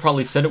Mizuki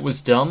probably said it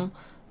was dumb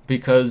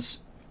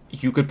because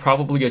you could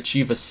probably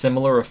achieve a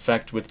similar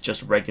effect with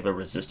just regular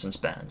resistance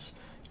bands,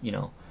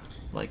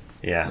 like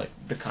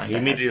the kind. He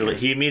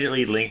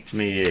immediately linked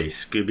me a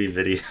Scooby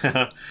video.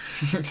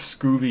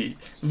 Scooby.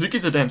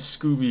 Mizuki's a damn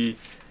Scooby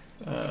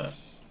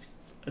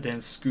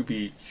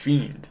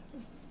fiend.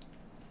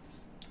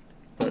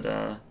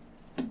 But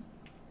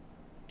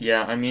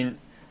yeah, I mean,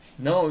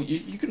 no,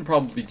 you can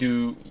probably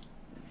do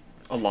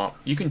a lot.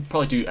 You can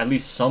probably do at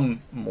least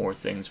some more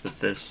things with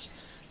this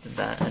than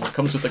that. And it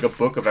comes with like a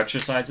book of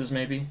exercises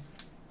maybe.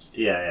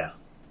 Yeah.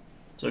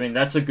 So I mean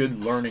that's a good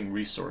learning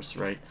resource,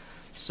 right?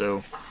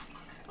 So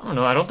I don't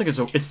know, I don't think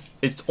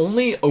it's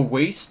only a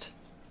waste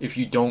if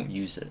you don't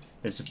use it,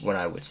 is what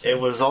I would say. It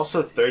was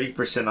also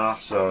 30%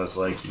 off, so I was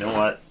like, you know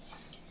what?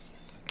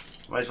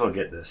 Might as well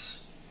get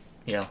this.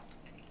 Yeah.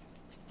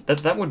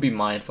 That would be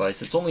my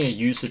advice. It's only a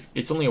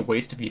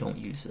waste if you don't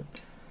use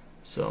it.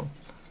 So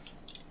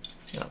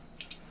yeah.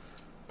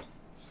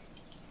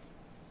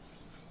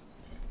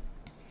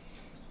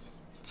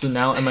 So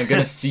now, am I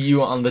gonna see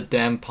you on the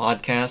damn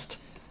podcast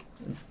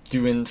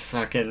doing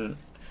fucking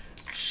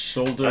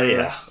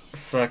shoulder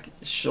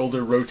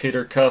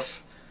rotator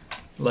cuff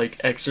like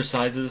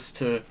exercises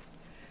to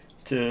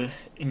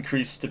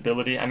increase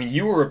stability? I mean,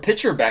 you were a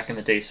pitcher back in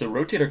the day, so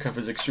rotator cuff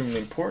is extremely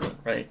important,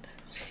 right?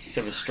 To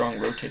have a strong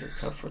rotator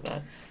cuff for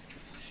that.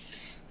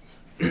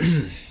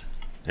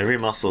 Every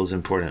muscle is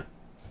important.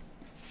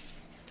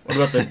 What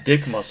about the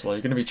dick muscle? Are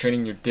you going to be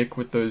training your dick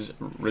with those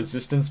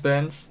resistance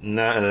bands?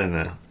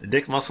 No. The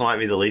dick muscle might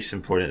be the least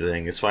important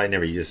thing. That's why I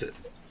never use it.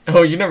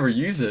 Oh, you never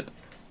use it?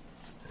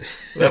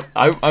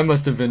 I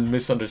must have been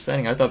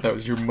misunderstanding. I thought that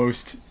was your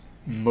most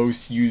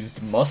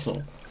used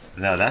muscle.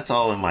 No, that's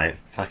all in my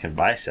fucking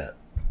bicep.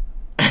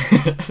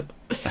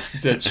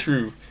 Is that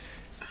true?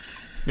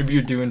 Maybe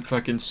you're doing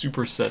fucking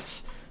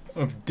supersets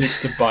of dick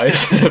to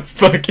bicep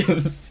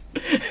fucking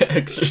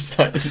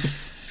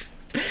exercises.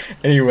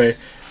 Anyway,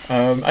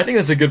 I think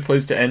that's a good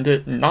place to end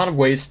it. Not a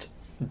waste.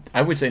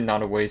 I would say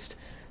not a waste.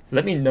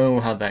 Let me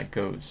know how that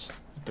goes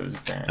with those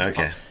bands.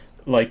 Okay.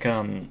 Like,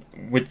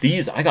 with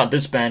these, I got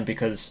this band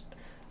because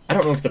I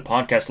don't know if the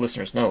podcast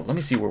listeners know. Let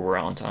me see where we're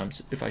at on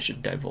times, if I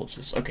should divulge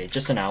this. Okay,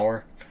 just an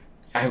hour.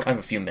 I have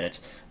a few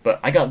minutes. But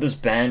I got this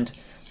band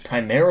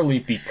primarily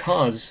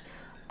because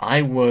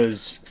I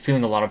was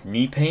feeling a lot of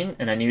knee pain,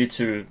 and I needed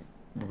to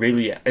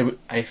really...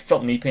 I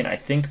felt knee pain, I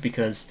think,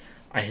 because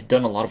I had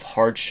done a lot of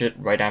hard shit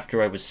right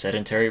after I was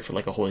sedentary for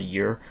like a whole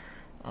year.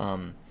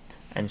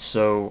 And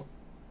so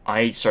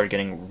I started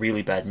getting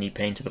really bad knee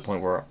pain to the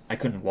point where I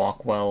couldn't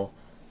walk well.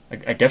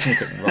 I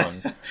definitely couldn't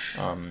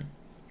run.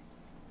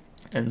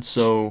 And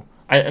so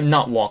I'm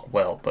not walk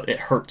well, but it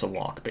hurt to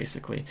walk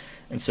basically.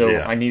 And so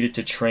I needed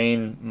to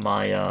train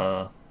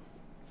my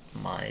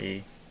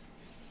my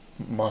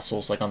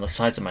muscles like on the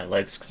sides of my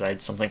legs because I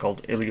had something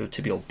called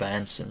iliotibial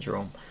band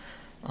syndrome.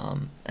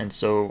 And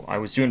so I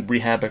was doing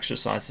rehab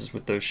exercises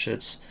with those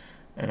shits,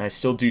 and I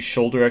still do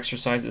shoulder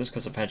exercises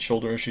because I've had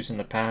shoulder issues in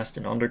the past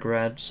in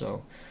undergrad,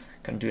 so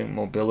kind of doing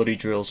mobility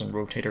drills and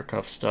rotator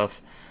cuff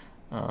stuff.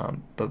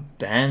 But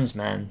bands,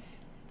 man,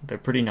 they're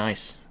pretty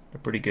nice.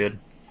 They're pretty good.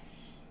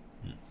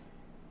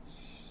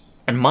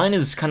 And mine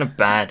is kind of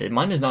bad.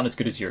 Mine is not as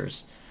good as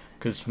yours,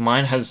 because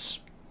mine has...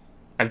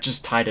 I've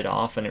just tied it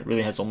off, and it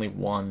really has only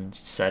one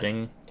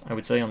setting, I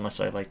would say, unless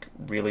I, like,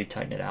 really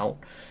tighten it out.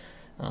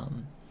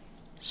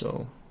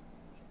 So,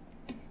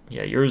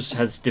 yeah, yours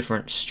has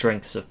different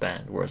strengths of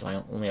band, whereas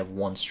I only have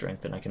one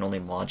strength, and I can only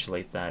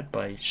modulate that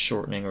by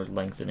shortening or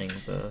lengthening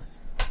the...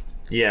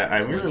 Yeah, I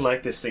really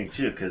like this thing,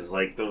 too, because,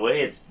 like, the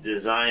way it's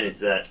designed is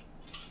that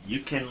you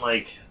can,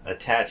 like,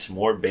 attach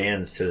more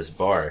bands to this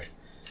bar.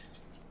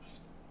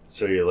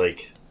 So you're,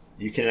 like,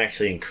 you can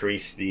actually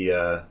increase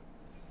the,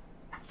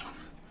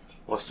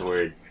 what's the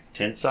word?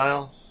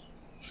 Tensile?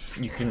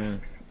 You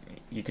can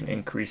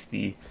increase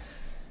the...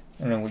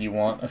 I don't know what you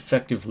want.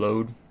 Effective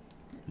load.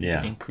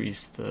 Yeah.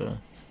 Increase the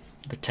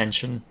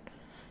tension.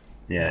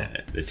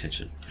 Yeah, the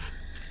tension.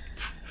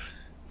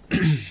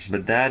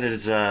 But that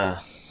is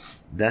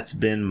that's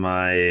been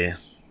my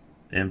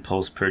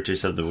impulse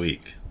purchase of the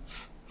week.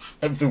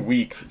 Of the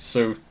week.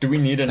 So do we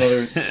need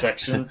another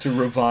section to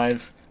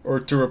revive or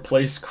to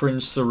replace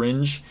cringe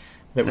syringe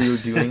that we were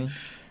doing?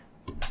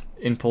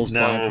 Impulse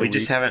buy. No,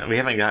 we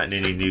haven't gotten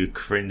any new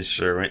cringe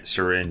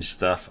syringe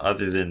stuff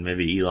other than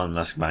maybe Elon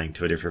Musk buying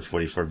Twitter for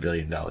 $44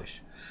 billion.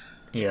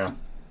 Yeah.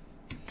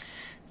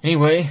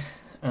 Anyway,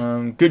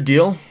 good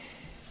deal.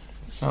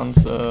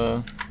 Sounds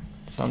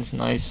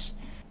nice.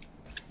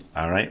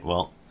 All right.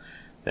 Well,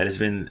 that has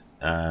been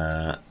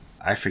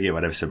I forget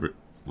what episode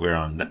we're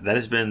on. That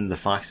has been the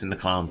Fox and the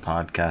Clown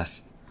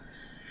podcast.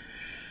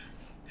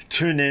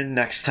 Tune in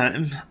next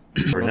time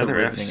for another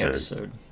episode.